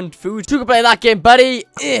 Anyone having food? You can play that game, buddy.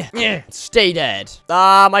 Stay dead.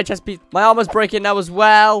 Ah, my chest piece. My armor's breaking now as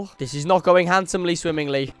well. This is not going handsomely,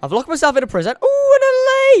 swimmingly. I've locked myself in a prison. Ooh, an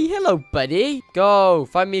LA. Hello, buddy. Go.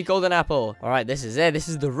 Find me a golden apple. All right, this is it. This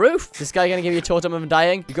is the roof. This guy gonna give you a totem of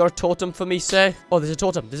dying? You got a totem for me, sir? Oh, there's a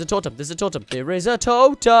totem. There's a totem. There's a totem. There is a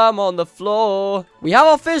totem on the floor. We have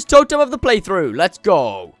our first totem of the playthrough. Let's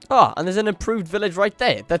go. Oh, and there's an improved village right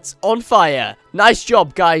there. That's on fire. Nice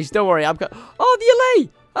job, guys. Don't worry. Oh, the LA.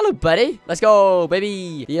 Hello, buddy. Let's go,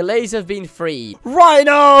 baby. The LAs have been free.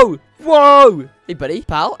 Rhino! Whoa! Hey, buddy.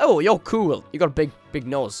 Pal? Oh, you're cool. You got a big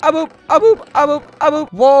nose. Aboop, aboop, aboop, aboop.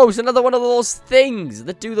 Whoa, it's another one of those things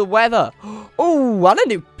that do the weather. Oh, and a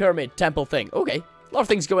new pyramid temple thing. Okay. A lot of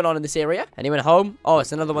things going on in this area. Anyone home? Oh,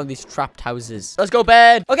 it's another one of these trapped houses. Let's go,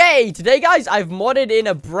 bed. Okay, today, guys, I've modded in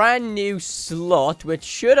a brand new slot, which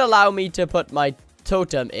should allow me to put my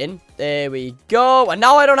totem in. There we go. And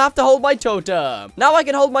now I don't have to hold my totem. Now I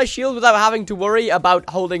can hold my shield without having to worry about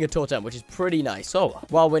holding a totem, which is pretty nice. So,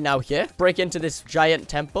 while we're now here, break into this giant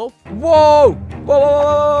temple. Whoa! Whoa, whoa,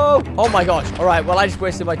 whoa, whoa. Oh my gosh. All right, well, I just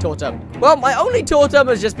wasted my totem. Well, my only totem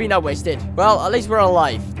has just been wasted. Well, at least we're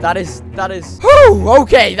alive. That is. Whew,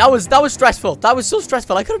 okay, that was stressful. That was so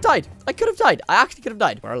stressful. I could have died. I actually could have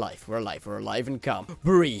died. We're alive. We're alive and calm.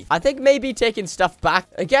 Breathe. I think maybe taking stuff back.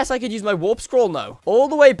 I guess I could use my warp scroll now. All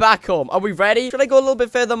the way back home. Are we ready? Should I go a little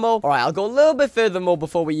bit further more? All right, I'll go a little bit further more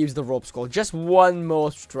before we use the rope scroll. Just one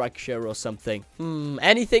more structure or something.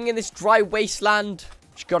 Anything in this dry wasteland?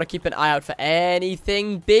 Just gotta keep an eye out for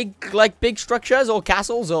anything big, like big structures or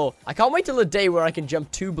castles, or... I can't wait till the day where I can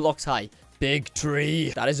jump 2 blocks high. Big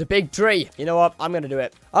tree. That is a big tree. You know what? I'm gonna do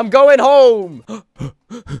it. I'm going home.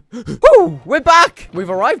 Woo! We're back. We've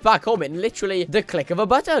arrived back home in literally the click of a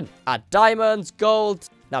button. Add diamonds, gold.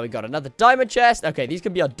 Now we got another diamond chest. Okay, these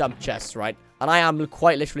can be our dump chests, right? And I am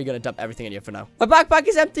quite literally going to dump everything in here for now. My backpack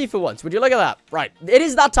is empty for once. Would you look at that? Right. It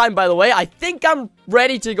is that time, by the way. I think I'm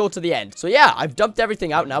ready to go to the end. So yeah, I've dumped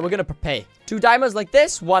everything out now. We're going to prepare 2 diamonds like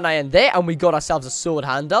this, 1 iron there, and we got ourselves a sword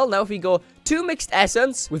handle. Now if we go 2 mixed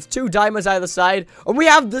essence with 2 diamonds either side, and we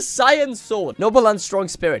have the science sword. Noble and strong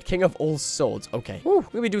spirit, king of all swords. Okay. Ooh, we're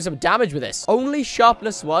gonna be doing some damage with this. Only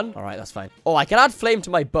sharpness 1. All right, that's fine. Oh, I can add flame to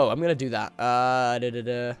my bow. I'm gonna do that.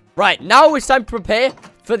 Right, now it's time to prepare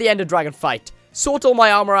for the Ender Dragon fight. Sort all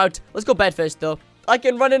my armor out. Let's go bed first, though. I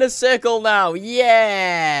can run in a circle now.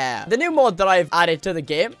 Yeah. The new mod that I've added to the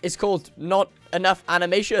game is called Not Enough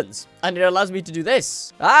Animations. And it allows me to do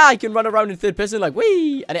this. I can run around in third person like,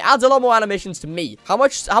 wee. And it adds a lot more animations to me. How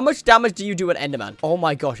much damage do you do an Enderman? Oh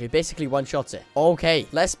my gosh, it basically one-shots it. Okay,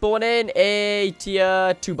 let's spawn in a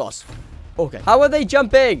tier 2 boss. Okay. How are they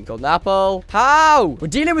jumping? Golden apple. How? We're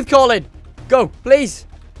dealing with Colin. Go, please.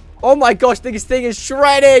 Oh my gosh, this thing is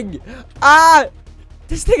shredding.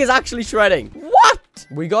 This thing is actually shredding. What?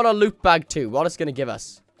 We got a loot bag too. What is it going to give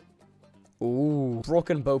us? Ooh,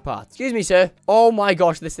 broken bow parts. Excuse me, sir. Oh my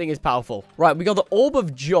gosh, this thing is powerful. Right, we got the Orb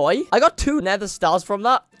of Joy. I got 2 nether stars from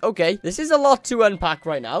that. Okay, this is a lot to unpack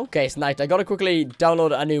right now. Okay, it's night. I gotta quickly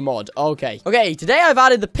download a new mod. Okay. Okay, today I've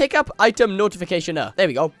added the pickup item notificationer. There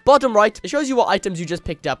we go. Bottom right, it shows you what items you just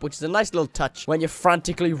picked up, which is a nice little touch when you're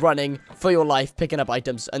frantically running for your life, picking up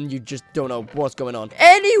items, and you just don't know what's going on.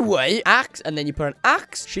 Anyway, axe, and then you put an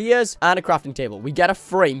axe, shears, and a crafting table. We get a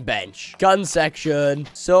frame bench. Gun section.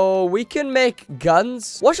 So we can make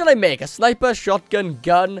guns. What should I make? A sniper, shotgun,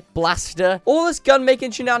 gun, blaster. All this gun making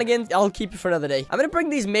shenanigans, I'll keep it for another day. I'm gonna bring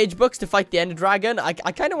these mage books to fight the Ender Dragon. I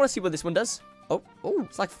kind of want to see what this one does. Oh,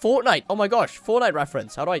 it's like Fortnite. Oh my gosh, Fortnite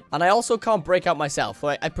reference. How do I? And I also can't break out myself.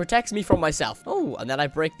 Right? It protects me from myself. Oh, and then I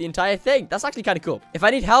break the entire thing. That's actually kind of cool. If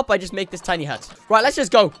I need help, I just make this tiny hut. Right, let's just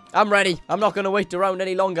go. I'm ready. I'm not going to wait around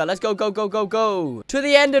any longer. Let's go, go, go, go, go. To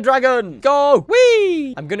the Ender Dragon. Go.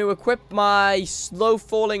 Whee! I'm going to equip my slow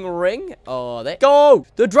falling ring. Oh, there. Go.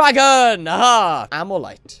 The dragon. Aha.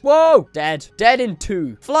 Amolite. Whoa. Dead. Dead in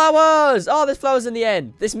 2. Flowers. Oh, there's flowers in the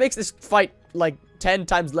end. This makes this fight like 10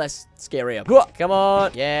 times less scarier. Come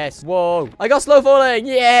on. Yes. Whoa. I got slow falling.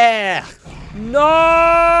 Yeah.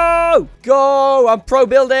 No. Go. I'm pro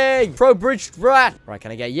building. Pro bridge strat. Right.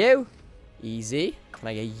 Can I get you? Easy. Can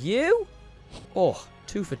I get you? Oh,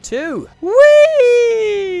 2 for 2.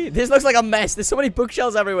 Whee! This looks like a mess. There's so many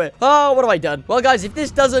bookshelves everywhere. Oh, what have I done? Well, guys, if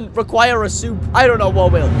this doesn't require a soup, I don't know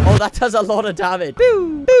what will. Oh, that does a lot of damage.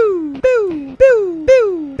 Boo, boo, boo, boo,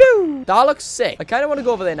 boo, boo. That looks sick. I kind of want to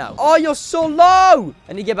go over there now. Oh, you're so low.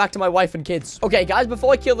 I need to get back to my wife and kids. Okay, guys,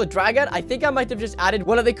 before I kill the dragon, I think I might have just added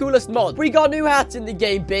one of the coolest mods. We got new hats in the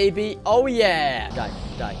game, baby. Oh, yeah. Die,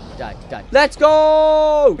 die, die, die. Let's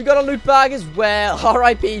go. We got a loot bag as well.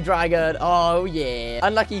 R.I.P. dragon. Oh, yeah.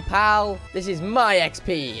 Unlucky pal. This is my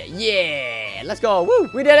XP. Yeah. Let's go. Woo.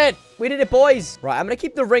 We did it. We did it, boys. Right, I'm going to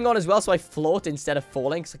keep the ring on as well so I float instead of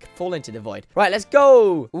falling, because I can fall into the void. Right, let's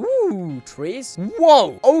go. Ooh, trees.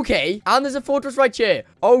 Whoa. Okay. And there's a fortress right here.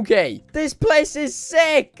 Okay. This place is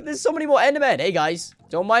sick. There's so many more Endermen. Hey, guys.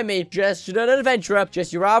 Don't mind me. Just an adventurer.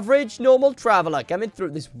 Just your average, normal traveler coming through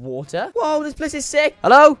this water. Whoa, this place is sick.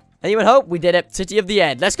 Hello? Anyone hope? We did it. City of the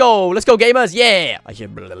End. Let's go. Let's go, gamers. Yeah. I hear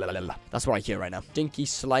blah, blah, blah, blah. That's what I hear right now. Stinky,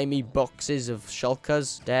 slimy boxes of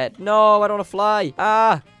shulkers. Dead. No, I don't want to fly.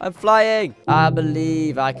 I'm flying. I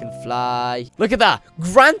believe I can fly. Look at that.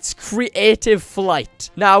 Grant's creative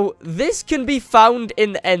flight. Now, this can be found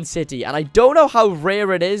in the End City, and I don't know how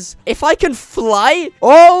rare it is. If I can fly,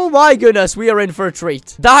 oh my goodness, we are in for a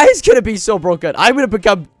treat. That is going to be so broken. I'm going to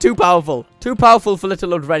become too powerful. Too powerful for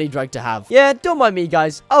little old ReniDrag to have. Yeah, don't mind me,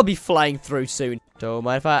 guys. I'll be flying through soon. Don't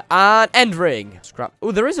mind if I... And end ring. Scrap.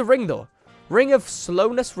 Oh, there is a ring, though. Ring of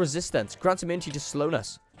slowness resistance. Grants immunity to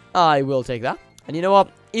slowness. I will take that. And you know what?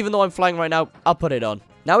 Even though I'm flying right now, I'll put it on.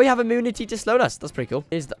 Now we have immunity to slowness. That's pretty cool.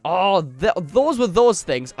 Those were those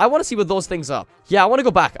things. I want to see what those things are. Yeah, I want to go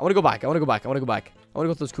back. I want to go back. I want to go back. I want to go back. I want to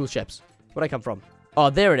go to those cool ships. Where'd I come from? Oh,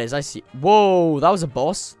 there it is. I see. Whoa, that was a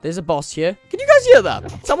boss. There's a boss here. Can you guys hear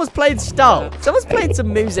that? Someone's playing Star. Someone's playing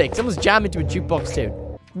some music. Someone's jamming to a jukebox tune.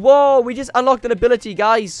 Whoa, we just unlocked an ability,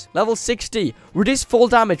 guys. Level 60. Reduce fall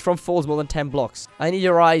damage from falls more than 10 blocks. I need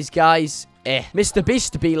your eyes, guys. Mr.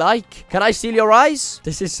 Beast be like. Can I steal your eyes?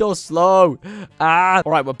 This is so slow.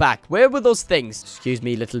 Alright, we're back. Where were those things? Excuse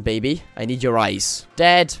me, little baby. I need your eyes.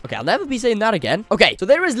 Dead. Okay, I'll never be saying that again. Okay, so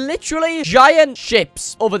there is literally giant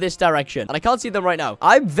ships over this direction. And I can't see them right now.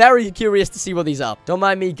 I'm very curious to see what these are. Don't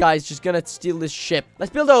mind me, guys. Just gonna steal this ship.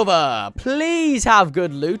 Let's build over. Please have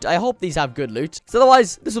good loot. I hope these have good loot. So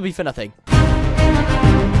otherwise, this will be for nothing.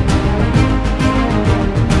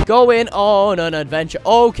 Going on an adventure.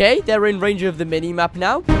 Okay, they're in range of the mini-map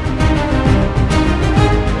now.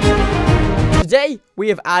 Today, we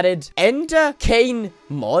have added Ender Cane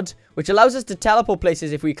mod, which allows us to teleport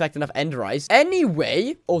places if we collect enough Ender Eyes.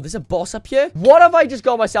 Anyway, oh, there's a boss up here. What have I just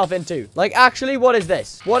got myself into? Like, actually, what is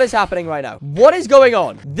this? What is happening right now? What is going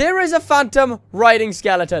on? There is a phantom riding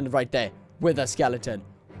skeleton right there with a skeleton.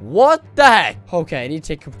 What the heck? Okay, I need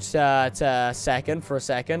to take a second for a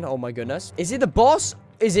second. Oh my goodness. Is it the boss?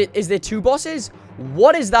 Is there two bosses?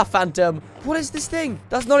 What is that phantom? What is this thing?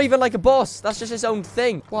 That's not even like a boss. That's just its own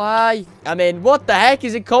thing. Why? I mean, what the heck?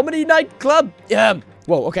 Is it comedy nightclub?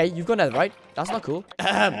 Whoa, okay, you've gone there, right? That's not cool.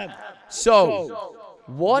 So,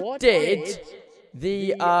 what did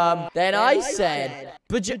the, then I said,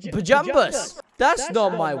 pajamas. That's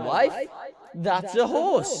not my wife. That's a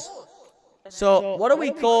horse. So, what do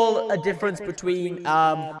we call a difference between,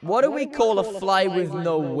 what do we call a fly with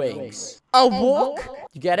no wings? A walk?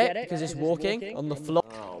 You get it? Because it's walking on the floor.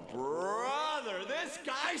 Oh, brother, this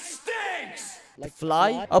guy stinks! Like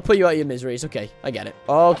fly? I'll put you out of your misery. It's okay. I get it.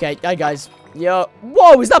 Okay. Hi, guys. Yo.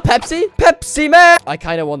 Whoa, is that Pepsi? Pepsi, man! I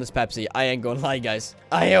kind of want this Pepsi. I ain't gonna lie, guys.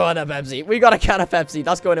 I want a Pepsi. We got a can of Pepsi.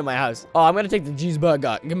 That's going in my house. Oh, I'm gonna take the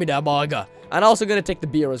cheeseburger. Give me that burger. And also gonna take the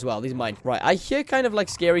beer as well. These are mine. Right, I hear kind of like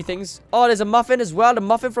scary things. Oh, there's a muffin as well. The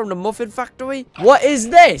muffin from the muffin factory. What is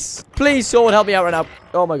this? Please, sword, help me out right now.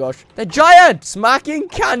 Oh my gosh. The giant smacking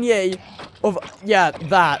Kanye of, yeah,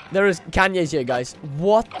 that. There is Kanye's here, guys.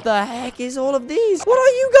 What the heck is all of these? What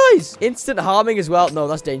are you guys? Instant harming as well. No,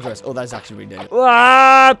 that's dangerous. Oh, that's actually really dangerous.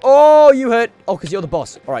 Ah! Oh, you hurt. Oh, because you're the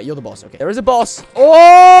boss. All right, you're the boss. Okay, there is a boss.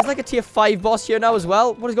 Oh! There's like a tier 5 boss here now as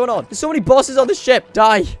well. What is going on? There's so many bosses on the ship.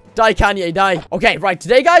 Die. Die, Kanye, die. Okay, right.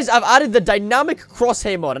 Today, guys, I've added the dynamic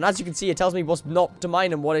crosshair mod. And as you can see, it tells me what's not to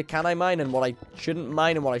mine and what can I mine and what I shouldn't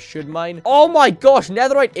mine and what I should mine. Oh my gosh,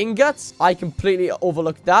 netherite ingots. I completely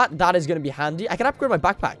overlooked that. That is going to be handy. I can upgrade my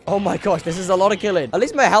backpack. Oh my gosh, this is a lot of killing. At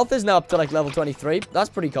least my health is now up to like level 23. That's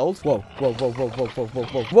pretty cold. Whoa, whoa, whoa, whoa, whoa, whoa, whoa,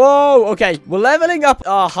 whoa. Whoa, okay. We're leveling up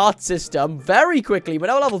our heart system very quickly. We're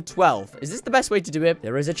now level 12. Is this the best way to do it?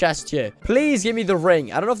 There is a chest here. Please give me the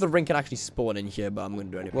ring. I don't know if the ring can actually spawn in here, but I'm going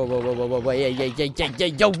to do it anyway. Whoa, whoa, whoa, whoa, whoa, whoa,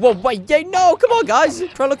 yo, whoa, wait, yeah, no, come on, guys.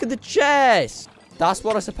 Try to look at the chest. That's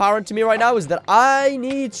what is apparent to me right now is that I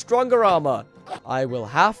need stronger armor. I will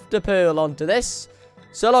have to pearl onto this.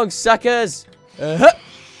 So long, suckers.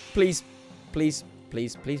 Please, please,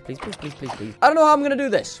 please, please, please, please, please, please, please. I don't know how I'm gonna do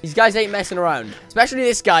this. These guys ain't messing around. Especially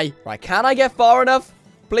this guy. Right, can I get far enough?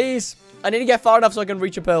 Please. I need to get far enough so I can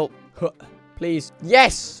reach a pearl. Please.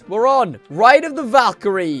 Yes, we're on. Ride of the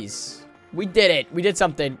Valkyries. We did it. We did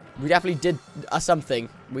something. We definitely did something.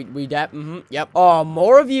 Yep. Oh,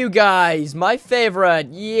 more of you guys. My favorite.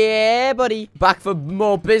 Yeah, buddy. Back for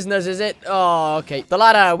more business, is it? Oh, okay. The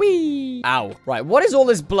ladder. Whee. Ow. Right. What is all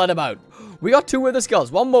this blood about? We got 2 wither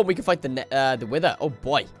skulls. One more, we can fight the wither. Oh,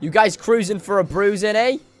 boy. You guys cruising for a bruising,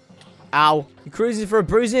 eh? Ow. You cruising for a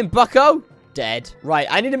bruising, bucko? Dead. Right,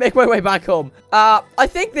 I need to make my way back home. I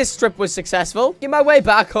think this trip was successful. Get my way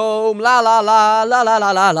back home. La la la la la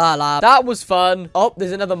la la la la. That was fun. Oh,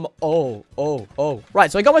 there's another oh.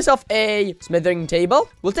 Right, so I got myself a smithing table.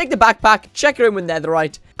 We'll take the backpack, check it in with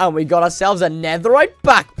netherite, and we got ourselves a netherite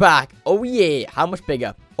backpack. Oh yeah, how much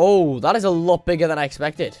bigger? Oh, that is a lot bigger than I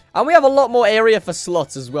expected. And we have a lot more area for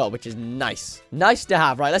slots as well, which is nice. Nice to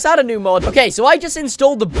have. Right, let's add a new mod. Okay, so I just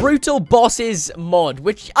installed the Brutal Bosses mod,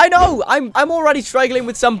 which I know I'm already struggling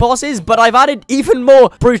with some bosses, but I've added even more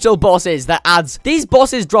brutal bosses that adds. These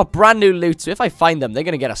bosses drop brand new loot, so if I find them, they're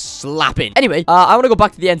going to get a slapping. Anyway, I want to go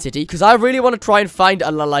back to the end city because I really want to try and find a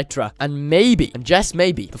Elytra. And maybe, and just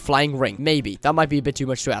maybe, the flying ring. Maybe. That might be a bit too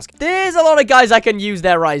much to ask. There's a lot of guys I can use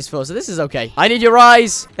their eyes for, so this is okay. I need your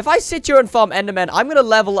eyes. If I sit here and farm Endermen, I'm going to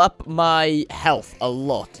level up my health a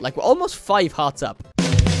lot. Like, we're almost 5 hearts up.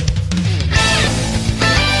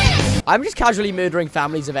 I'm just casually murdering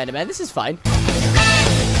families of Endermen. This is fine.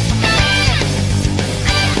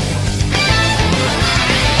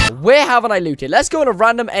 Where haven't I looted? Let's go on a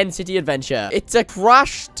random end city adventure. It's a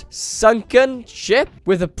crashed, sunken ship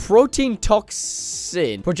with a protein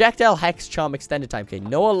toxin. Projectile hex charm extended time. Okay,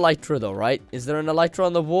 no Elytra though, right? Is there an Elytra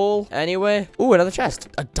on the wall anywhere? Ooh, another chest.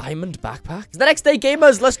 A diamond backpack. It's the next day,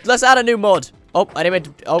 gamers. Let's add a new mod. Oh, I didn't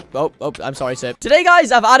mean to, oh, I'm sorry, sir. Today,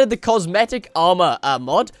 guys, I've added the cosmetic armor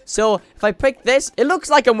mod. So, if I pick this, it looks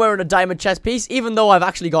like I'm wearing a diamond chest piece, even though I've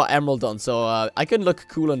actually got emerald on. So, I can look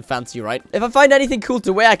cool and fancy, right? If I find anything cool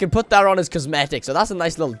to wear, I can put that on as cosmetic. So, that's a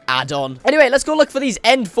nice little add-on. Anyway, let's go look for these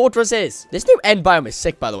end fortresses. This new end biome is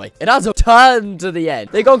sick, by the way. It adds a ton to the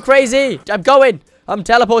end. They're going crazy. I'm going. I'm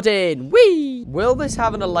teleporting. Whee! Will this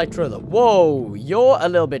have an elytra though? Whoa, you're a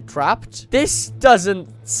little bit trapped. This doesn't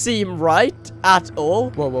seem right at all.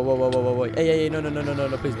 Whoa, whoa, whoa, whoa, whoa, whoa, whoa. Hey, no,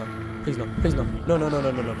 please no. Please no, please no.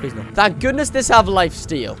 No, please no. Thank goodness this have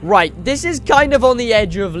lifesteal. Right, this is kind of on the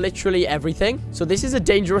edge of literally everything. So this is a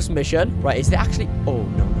dangerous mission. Right, is there actually... Oh,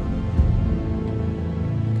 no.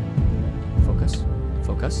 Focus.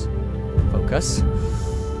 Focus. Focus.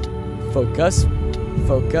 Focus.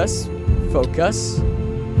 Focus. Focus.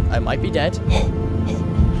 I might be dead.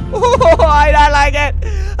 Oh, I don't like it.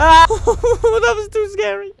 That was too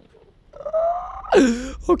scary.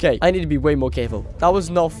 Okay, I need to be way more careful. That was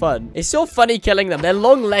not fun. It's so funny killing them. Their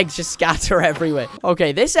long legs just scatter everywhere.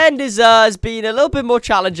 Okay, this end is has been a little bit more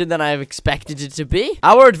challenging than I have expected it to be.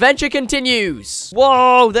 Our adventure continues.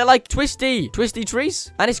 Whoa, they're like twisty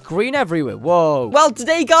trees. And it's green everywhere. Whoa. Well,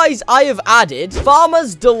 today, guys, I have added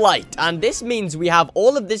Farmer's Delight. And this means we have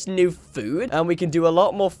all of this new food. And we can do a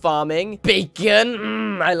lot more farming.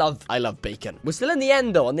 Bacon. I love bacon. We're still in the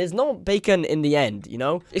end, though. And there's no bacon in the end, you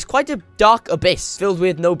know? It's quite a dark abyss filled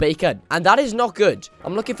with no bacon, and that is not good.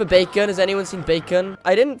 I'm looking for bacon. Has anyone seen bacon?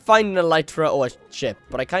 I didn't find an elytra or a chip,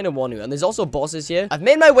 but I kind of want to. And there's also bosses here. I've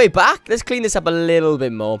made my way back. Let's clean this up a little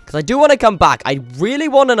bit more, because I do want to come back. I really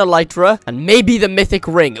want an elytra and maybe the mythic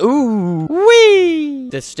ring. Ooh, wee!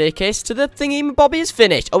 The staircase to the thingy bobby is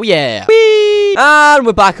finished. Oh yeah, wee! And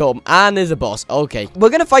we're back home, and there's a boss. Okay, we're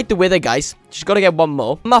gonna fight the wither, guys. Just gotta get one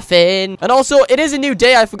more muffin. And also, it is a new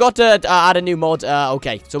day. I forgot to add a new mod.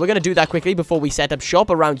 Okay, so we're gonna do that quickly before we set up shop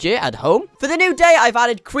around here at home. For the new day, I've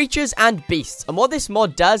added creatures and beasts. And what this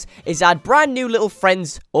mod does is add brand new little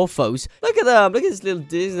friends or foes. Look at them. Look at this little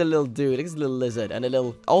dude. Look at this little lizard. And a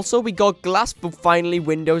little... Also, we got glass, but finally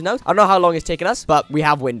windows now. I don't know how long it's taken us, but we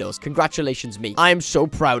have windows. Congratulations, me. I am so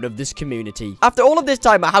proud of this community. After all of this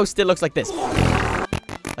time, my house still looks like this.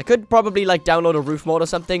 I could probably, like, download a roof mod or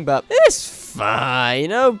something, but it's fine, you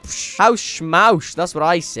know? House schmoush, that's what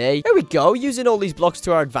I say. There we go, using all these blocks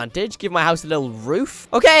to our advantage. Give my house a little roof.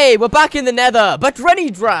 Okay, we're back in the nether, but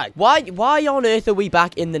ReniDrag. Why on earth are we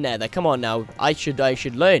back in the nether? Come on now, I should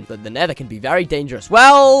learn that the nether can be very dangerous.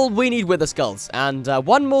 Well, we need wither skulls, and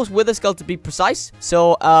one more wither skull to be precise.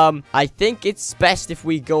 So, I think it's best if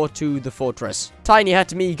we go to the fortress. Tiny hat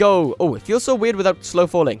to me, go. Oh, it feels so weird without slow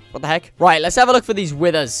falling. What the heck? Right, let's have a look for these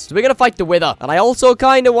withers. So we're gonna fight the wither. And I also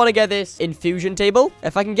kind of want to get this infusion table.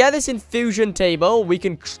 If I can get this infusion table, we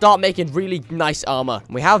can start making really nice armor.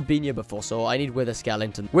 We have been here before, so I need wither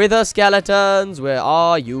skeleton. Wither skeletons, where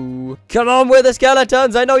are you? Come on, wither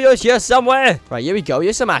skeletons. I know you're here somewhere. Right, here we go.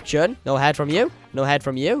 Here's some action. No head from you. No head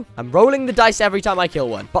from you. I'm rolling the dice every time I kill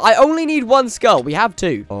one. But I only need one skull. We have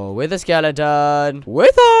two. Oh, wither skeleton.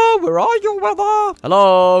 Wither! Where are you, wither?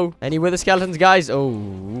 Hello? Any wither skeletons, guys?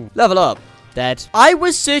 Oh. Level up. Dead. I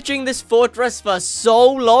was searching this fortress for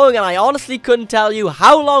so long, and I honestly couldn't tell you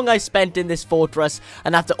how long I spent in this fortress.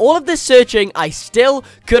 And after all of this searching, I still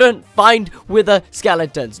couldn't find wither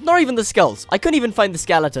skeletons. Not even the skulls. I couldn't even find the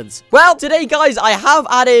skeletons. Well, today, guys, I have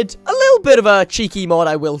added a little bit of a cheeky mod,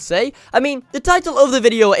 I will say. I mean, the title of the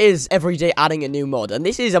video is Every Day Adding a New Mod, and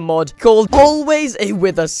this is a mod called Always a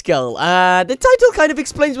Wither Skull. The title kind of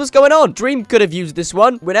explains what's going on. Dream could have used this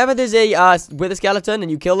one. Whenever there's a wither skeleton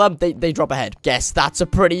and you kill them, they drop a head. Guess that's a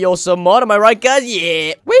pretty awesome mod, am I right, guys?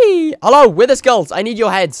 Yeah. Whee! Hello, wither skulls. I need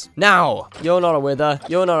your heads. Now. You're not a wither.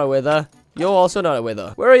 You're not a wither. You're also not a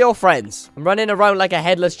wither. Where are your friends? I'm running around like a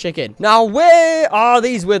headless chicken. Now, where are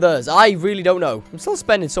these withers? I really don't know. I'm still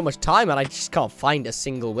spending so much time and I just can't find a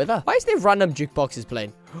single wither. Why is there random jukeboxes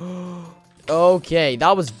playing? Okay,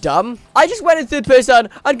 that was dumb. I just went in third person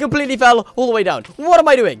and completely fell all the way down. What am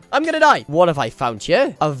I doing? I'm gonna die. What have I found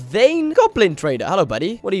here? A vein goblin trader. Hello,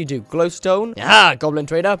 buddy. What do you do? Glowstone? Ah, goblin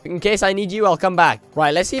trader. In case I need you, I'll come back.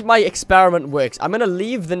 Right, let's see if my experiment works. I'm gonna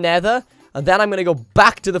leave the nether. And then I'm going to go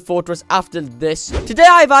back to the fortress after this. Today,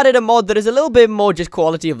 I've added a mod that is a little bit more just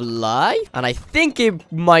quality of life. And I think it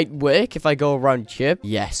might work if I go around here.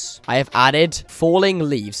 Yes. I have added falling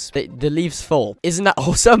leaves. The leaves fall. Isn't that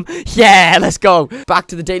awesome? Yeah, let's go. Back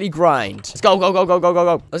to the daily grind. Let's go, go, go, go, go, go,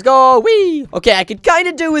 go. Let's go. Whee. Okay, I could kind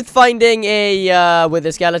of do with finding a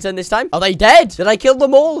wither skeleton this time. Are they dead? Did I kill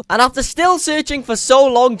them all? And after still searching for so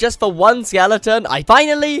long just for one skeleton,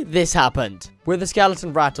 this happened. Wither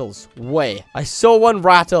skeleton rattles. Where? I saw one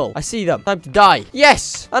rattle. I see them. Time to die.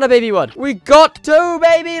 Yes! And a baby one. We got two,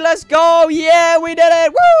 baby! Let's go! Yeah, we did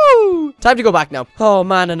it! Woo! Time to go back now. Oh,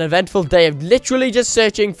 man, an eventful day of literally just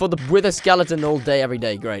searching for the wither skeleton all day, every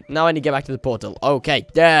day. Great. Now I need to get back to the portal. Okay.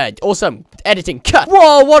 Yeah, awesome. Editing. Cut.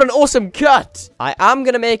 Whoa, what an awesome cut! I am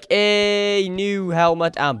gonna make a new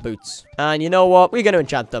helmet and boots. And you know what? We're gonna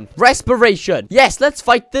enchant them. Respiration. Yes, let's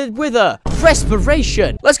fight the wither.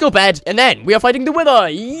 respiration. Let's go bed. And then we are fighting the Wither.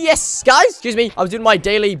 Yes, guys. Excuse me. I was doing my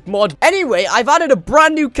daily mod. Anyway, I've added a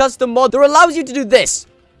brand new custom mod that allows you to do this.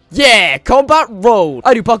 Yeah, combat roll.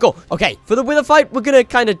 I do parkour. Okay, for the Wither fight, we're gonna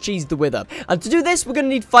kind of cheese the Wither. And to do this, we're gonna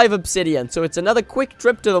need 5 obsidian. So it's another quick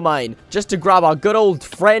trip to the mine just to grab our good old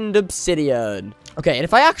friend obsidian. Okay, and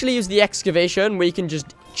if I actually use the excavation, we can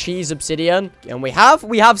just cheese obsidian. And we have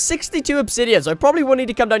 62 obsidian, so I probably won't need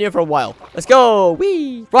to come down here for a while. Let's go.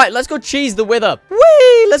 Whee. Right, let's go cheese the Wither.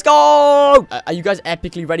 Whee, let's go. Are you guys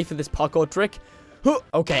epically ready for this parkour trick?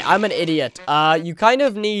 Okay, I'm an idiot. You kind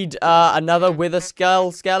of need another Wither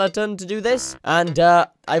skeleton to do this. And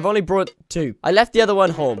I've only brought 2. I left the other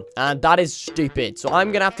one home, and that is stupid. So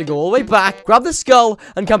I'm gonna have to go all the way back, grab the skull,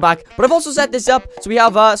 and come back. But I've also set this up, so we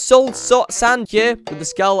have soul sand here, with the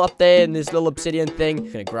skull up there, and this little obsidian thing.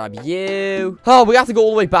 Gonna grab you. Oh, we have to go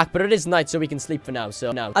all the way back, but it is night, so we can sleep for now,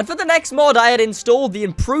 so no. And for the next mod, I had installed the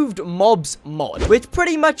improved mobs mod, which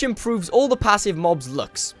pretty much improves all the passive mobs'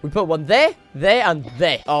 looks. We put one there, and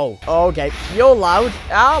there. Oh, okay. You're loud.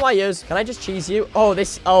 Ow, my ears. Can I just cheese you? Oh,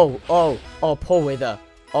 this. Oh, poor Wither.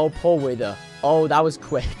 Oh, poor Wither. Oh, that was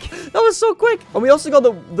quick. That was so quick. And we also got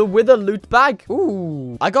the Wither loot bag.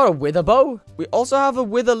 Ooh, I got a Wither bow. We also have a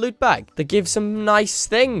Wither loot bag that gives some nice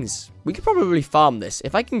things. We could probably farm this.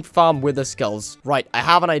 If I can farm Wither skulls. Right, I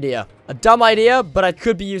have an idea. A dumb idea, but it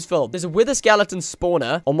could be useful. There's a Wither skeleton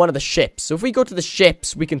spawner on one of the ships. So if we go to the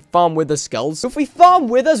ships, we can farm Wither skulls. So if we farm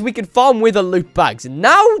Withers, we can farm Wither loot bags. And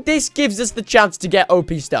now this gives us the chance to get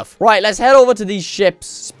OP stuff. Right, let's head over to these ships.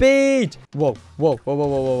 Speed. Whoa.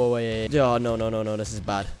 Yeah. Oh, no. This is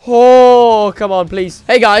bad. Oh, come on, please.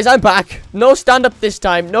 Hey, guys, I'm back. No stand up this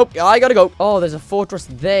time. Nope, I gotta go. Oh, there's a fortress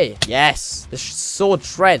there. Yes. The sword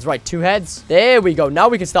shreds. Right, 2 heads. There we go. Now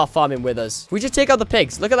we can start farming Withers. We just take out the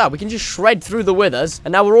pigs. Look at that. We can just shred through the Withers.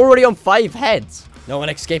 And now we're already on 5 heads. No one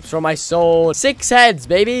escapes from my sword. 6 heads,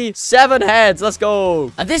 baby. 7 heads. Let's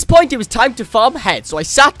go. At this point, it was time to farm heads. So I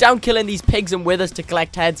sat down killing these pigs and Withers to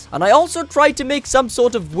collect heads. And I also tried to make some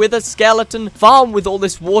sort of Wither skeleton farm with all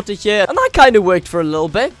this water here. And that kind of worked for a little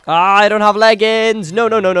bit. I don't have leggings.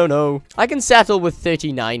 No. I can settle with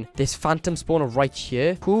 39. This phantom spawner right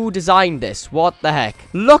here. Who designed this? What the heck?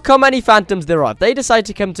 Look how many phantoms there are. If they decide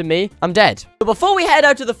to come to me, I'm dead. But before we head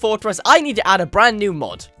out to the fortress, I need to add a brand new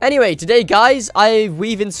mod. Anyway, today, guys,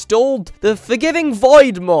 we've installed the Forgiving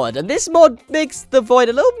Void mod, and this mod makes the void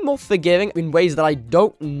a little more forgiving in ways that I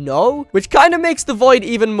don't know, which kind of makes the void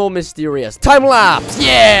even more mysterious. Time lapse,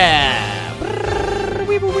 yeah!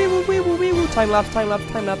 Time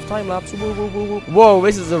lapse. Whoa,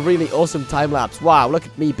 this is a really awesome time lapse. Wow, look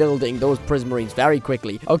at me building those prismarines very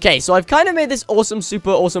quickly. Okay, so I've kind of made this super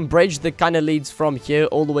awesome bridge that kind of leads from here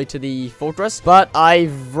all the way to the fortress, but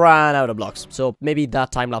I've ran out of blocks, so maybe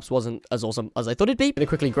that time lapse wasn't as awesome as I thought it'd be. Gonna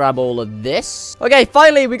quickly grab all of this. Okay,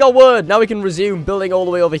 finally we got wood. Now we can resume building all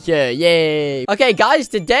the way over here. Yay. Okay, guys,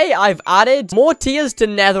 today I've added more tiers to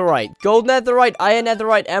netherite. Gold netherite, iron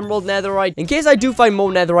netherite, emerald netherite. In case I do find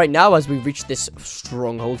more netherite now as we reach this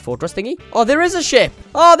stronghold fortress thingy. Oh, there is a ship.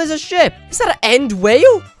 Oh, there's a ship. Is that an end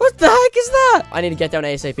whale? What the heck is that? I need to get down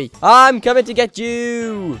ASAP. I'm coming to get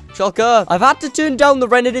you, Shulker. I've had to turn down the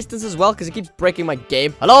render distance as well because it keeps breaking my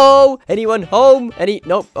game. Hello? Anyone home?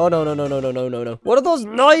 Nope. Oh, no. What are those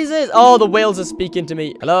noises? Oh, the whales are speaking to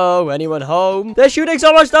me. Hello? Anyone home? They're shooting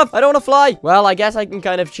so much stuff. I don't want to fly. Well, I guess I can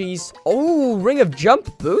kind of cheese. Oh, ring of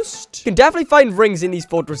jump boost. You can definitely find rings in these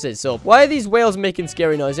fortresses. So why are these whales making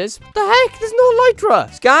scary noises? What the heck? There's no elytra.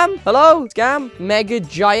 Scam? Hello? Scam? Mega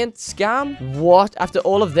giant scam? What? After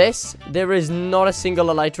all of this, there is not a single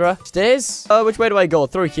elytra. Stairs? Which way do I go?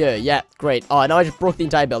 Through here. Yeah, great. Oh, now I just broke the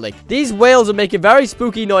entire building. These whales are making very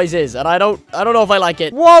spooky noises, and I don't know if I like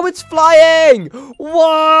it. Whoa, it's flying!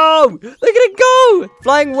 Whoa! Look at it go!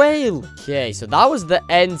 Flying whale. Okay, so that was the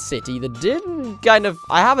end city. That didn't kind of...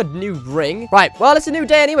 I have a new ring. Right, well, it's a new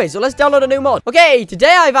day anyway, so let's download a new mod. Okay,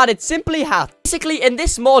 today I've added Simply Hat. Basically, in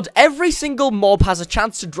this mod, every single mob has a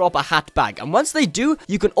chance to drop a hat bag. And once they do,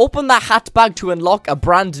 you can open that hat bag to unlock a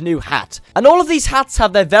brand new hat. And all of these hats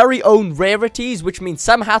have their very own rarities, which means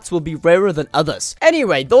some hats will be rarer than others.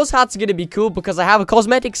 Anyway, those hats are going to be cool because I have a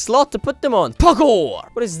cosmetic slot to put them on. Parkour!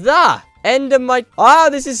 What is that? Endermite. Ah,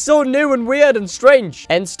 this is so new and weird and strange.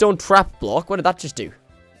 Endstone trap block. What did that just do?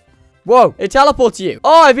 Whoa, it teleports you.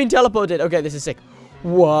 Oh, I've been teleported. Okay, this is sick.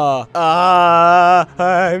 Whoa.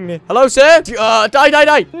 Hello, sir?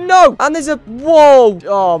 Die. No. And there's a... Whoa.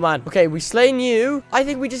 Oh, man. Okay, we slain you. I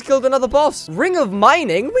think we just killed another boss. Ring of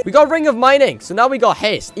mining? We got ring of mining. So now we got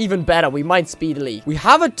haste. Even better. We mine speedily. We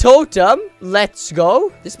have a totem. Let's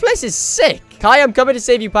go. This place is sick. Kai, I'm coming to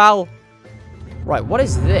save you, pal. Right, what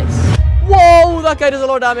is this? Whoa, that guy does a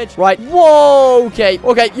lot of damage. Right. Whoa. Okay.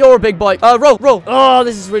 Okay, you're a big boy. Roll, roll. Oh,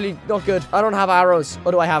 this is really not good. I don't have arrows.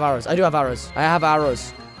 Or do I have arrows? I do have arrows. I have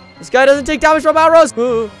arrows. This guy doesn't take damage from arrows.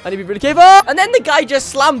 I need to be really careful. And then the guy just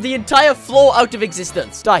slammed the entire floor out of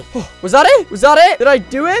existence. Die. Was that it? Was that it? Did I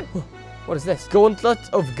do it? What is this?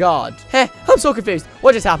 Gauntlet of God. Heh, I'm so confused.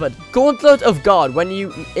 What just happened? Gauntlet of God. When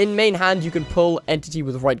you, in main hand, you can pull entity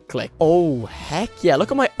with right click. Oh, heck yeah.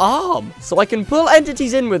 Look at my arm. So I can pull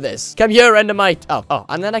entities in with this. Come here, Endermite. Oh,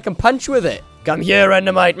 and then I can punch with it. Come here,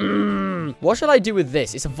 Endermite. What should I do with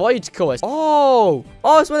this? It's a void core. Oh,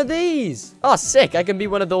 it's one of these. Oh, sick. I can be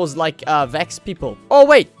one of those, like, Vex people. Oh,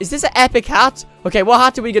 wait. Is this an epic hat? Okay, what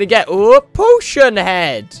hat are we gonna get? Oh, potion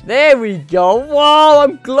head. There we go. Whoa,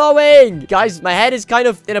 I'm glowing. Guys, my head is kind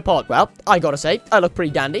of in a pot. Well, I gotta say, I look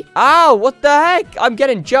pretty dandy. Ow, what the heck? I'm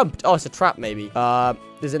getting jumped. Oh, it's a trap, maybe.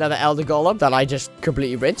 There's another elder golem that I just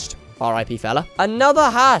completely rinsed. R.I.P. fella. Another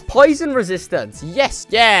hat. Poison resistance. Yes.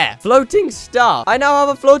 Yeah. Floating star. I now have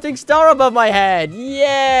a floating star above my head.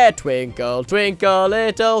 Yeah. Twinkle, twinkle,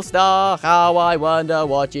 little star. How I wonder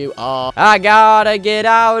what you are. I gotta get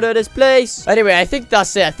out of this place. Anyway, I think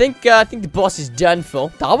that's it. I think the boss is done for.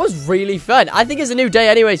 That was really fun. I think it's a new day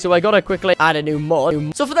anyway, so I gotta quickly add a new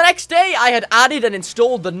mod. So for the next day, I had added and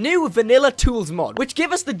installed the new vanilla tools mod, which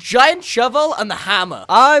gave us the giant shovel and the hammer.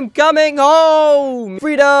 I'm coming home.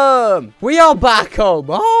 Freedom. We are back home.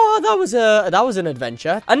 Oh, that was an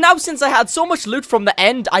adventure. And now, since I had so much loot from the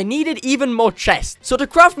end, I needed even more chests. So to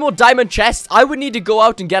craft more diamond chests, I would need to go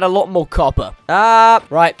out and get a lot more copper.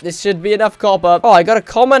 Right. This should be enough copper. Oh, I got a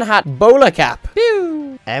common hat bowler cap.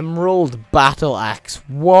 Pew. Emerald battle axe.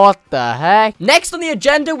 What the heck? Next on the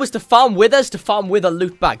agenda was to farm withers to farm wither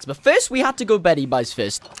loot bags. But first, we had to go Betty Buys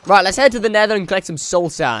first. Right, let's head to the nether and collect some soul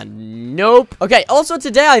sand. Nope. Okay, also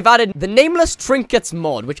today I've added the nameless trinkets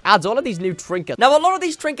mod, which adds all of these new trinkets. Now, a lot of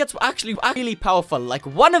these trinkets were actually really powerful. Like,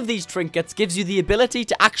 one of these trinkets gives you the ability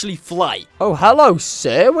to actually fly. Oh, hello,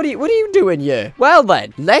 sir. What are you doing here? Well,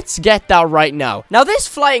 then, let's get that right now. Now, this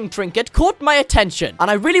flying trinket caught my attention,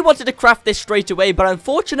 and I really wanted to craft this straight away, but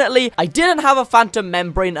unfortunately, I didn't have a phantom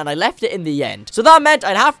membrane, and I left it in the end. So that meant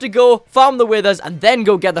I'd have to go farm the withers, and then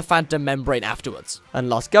go get the phantom membrane afterwards. And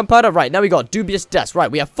lost gunpowder. Right, now we got dubious dust.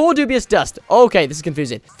 Right, we have 4 dubious dust. Okay, this is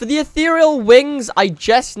confusing. For the ethereal wings, I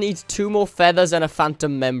just need 2 more feathers and a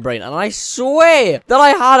phantom membrane. And I swear that I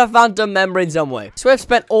had a phantom membrane somewhere. So I've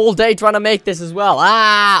spent all day trying to make this as well.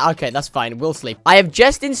 Okay, that's fine. We'll sleep. I have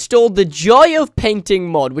just installed the Joy of Painting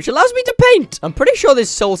mod, which allows me to paint. I'm pretty sure there's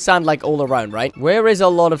soul sand like all around, right? Where is a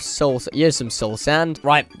lot of soul sand? Here's some soul sand.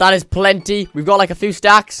 Right, that is plenty. We've got like a few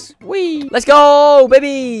stacks. Whee! Let's go,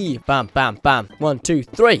 baby! Bam, bam, bam. 1, 2,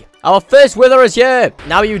 3. Our first wither is here.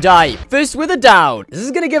 Now you die. First wither down. This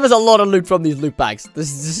is going to give us a lot of loot from these loot bags.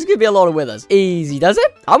 This is going to be a lot of withers. Easy, does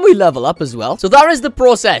it? And we level up as well. So that is the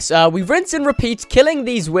process. We rinse and repeat, killing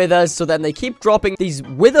these withers. So then they keep dropping these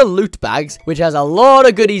wither loot bags, which has a lot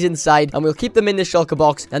of goodies inside. And we'll keep them in the shulker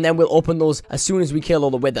box. And then we'll open those as soon as we kill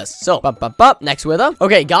all the withers. So, next wither.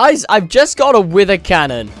 Okay, guys, I've just got a wither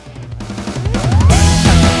cannon.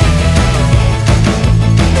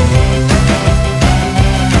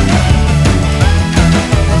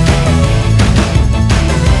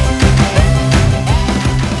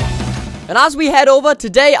 And as we head over,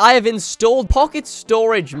 today I have installed pocket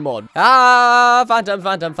storage mod.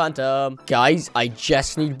 Phantom. Guys, I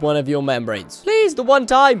just need one of your membranes. Please, the one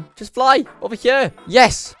time. Just fly over here.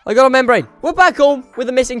 Yes, I got a membrane. We're back home with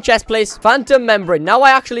a missing chest place. Phantom membrane. Now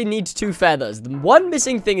I actually need 2 feathers. The one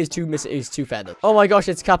missing thing is 2 feathers. Oh my gosh,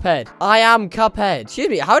 it's Cuphead. I am Cuphead. Excuse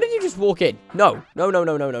me, how did you just walk in? No.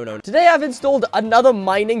 Today I've installed another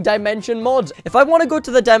mining dimension mod. If I want to go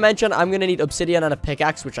to the dimension, I'm going to need obsidian and a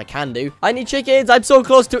pickaxe, which I can do. I need chickens. I'm so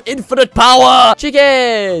close to infinite power.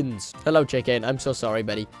 Chickens. Hello, chicken. I'm so sorry,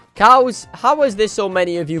 buddy. Cows. How is there so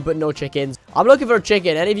many of you but no chickens? I'm looking for a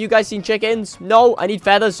chicken. Any of you guys seen chickens? No. I need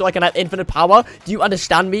feathers so I can have infinite power. Do you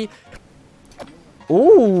understand me?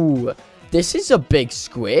 Ooh. This is a big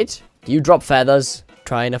squid. Do you drop feathers?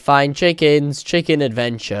 Trying to find chickens. Chicken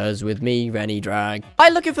adventures with me, ReniDrag. By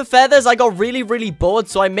looking for feathers, I got really bored,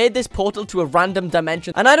 so I made this portal to a random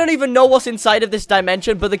dimension. And I don't even know what's inside of this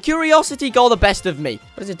dimension, but the curiosity got the best of me.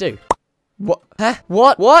 What does it do? What? Huh?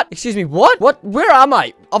 What? Excuse me, what? Where am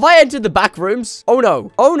I? Have I entered the back rooms? Oh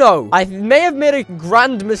no. I may have made a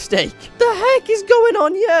grand mistake. What the heck is going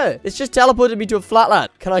on here? It's just teleported me to a flatland.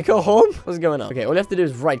 Can I go home? What's going on? Okay, all you have to do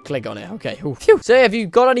is right click on it. Okay. Ooh. Phew. So, have you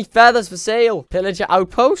got any feathers for sale? Pillager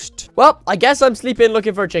outpost? Well, I guess I'm sleeping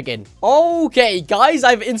looking for a chicken. Okay, guys,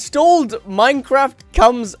 I've installed Minecraft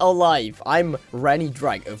comes alive. I'm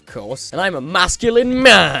ReniDrag, of course, and I'm a masculine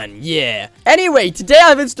man, yeah. Anyway, today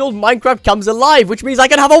I've installed Minecraft comes alive, which means I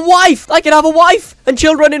can have a wife. I can have a wife and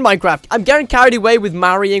children in Minecraft. I'm getting carried away with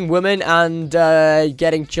marrying women and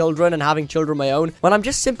getting children and having children of my own when I'm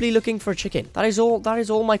just simply looking for a chicken. That is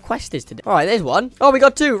all my quest is today. All right, there's one. Oh, we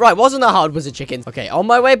got two. Right, wasn't that hard, was it, chickens? Okay, on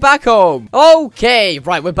my way back home. Okay,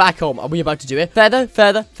 right, we're back home. Are we about to do it? Feather,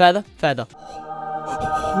 feather, feather, feather.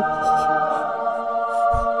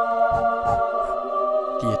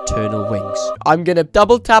 The eternal wings. I'm gonna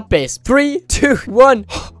double tap base. 3, 2, 1.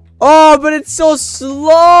 Oh, but it's so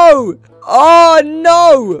slow. Oh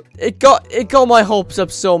no! It got my hopes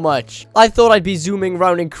up so much. I thought I'd be zooming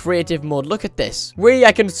around in creative mode. Look at this.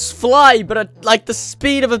 I can fly, but at like the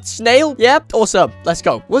speed of a snail. Yep, awesome. Let's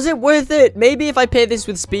go. Was it worth it? Maybe if I pay this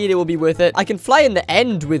with speed, it will be worth it. I can fly in the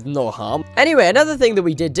end with no harm. Anyway, another thing that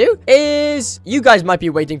we did do is, you guys might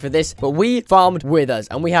be waiting for this, but we farmed with us,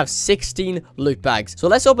 and we have 16 loot bags. So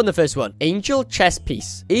let's open the first one. Angel chest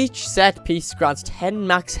piece. Each set piece grants 10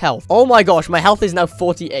 max health. Oh my gosh, my health is now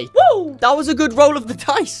 48. Woo! That was a good roll of the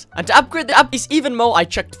dice. And to upgrade the piece even more, I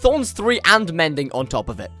checked Thorns 3 and Mending on top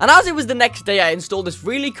of it. And as it was the next day, I installed this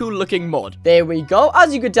really cool looking mod. There we go.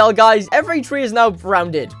 As you can tell, guys, every tree is now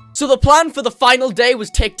rounded. So the plan for the final day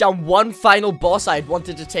was take down one final boss I had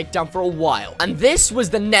wanted to take down for a while. And this was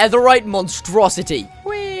the netherite monstrosity.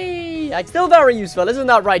 Whee! It's still very useful, isn't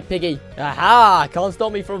that right, Piggy? Aha! Can't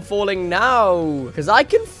stop me from falling now. Because I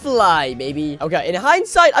can fly, maybe. Okay, in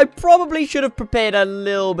hindsight, I probably should have prepared a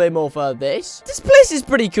little bit more for this. This place is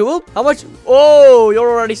pretty cool. How much? Oh, you're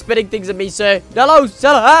already spitting things at me, sir. Hello,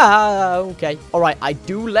 sir. Ah, okay. All right, I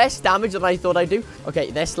do less damage than I thought I'd do.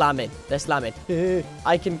 Okay, they're slamming. They're slamming.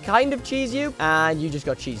 I can kind of cheese you, and you just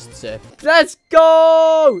got cheesed, sir. Let's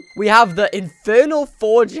go! We have the Infernal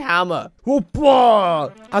Forge Hammer. Whoop-wah!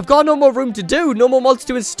 I've got no more room to do. No more mods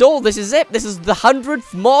to install. This is it. This is the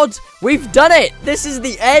 100th mod. We've done it. This is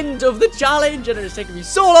the end of the challenge, and it's taken me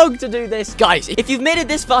so long to do this. Guys, if you've made it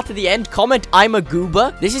this far to the end, comment I'm a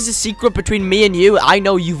goober. This is a secret between me and you. I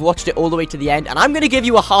know you've watched it all the way to the end, and I'm going to give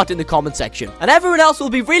you a heart in the comment section. And everyone else will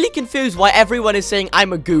be really confused why everyone is saying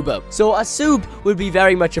I'm a goober. So a sub would be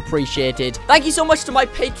very much appreciated. Thank you so much to my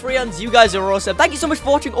Patreons. You guys are awesome. Thank you so much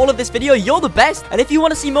for watching all of this video. You're the best. And if you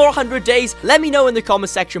want to see more 100 days, let me know in the comment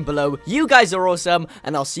section below. You guys are awesome,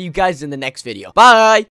 and I'll see you guys in the next video. Bye!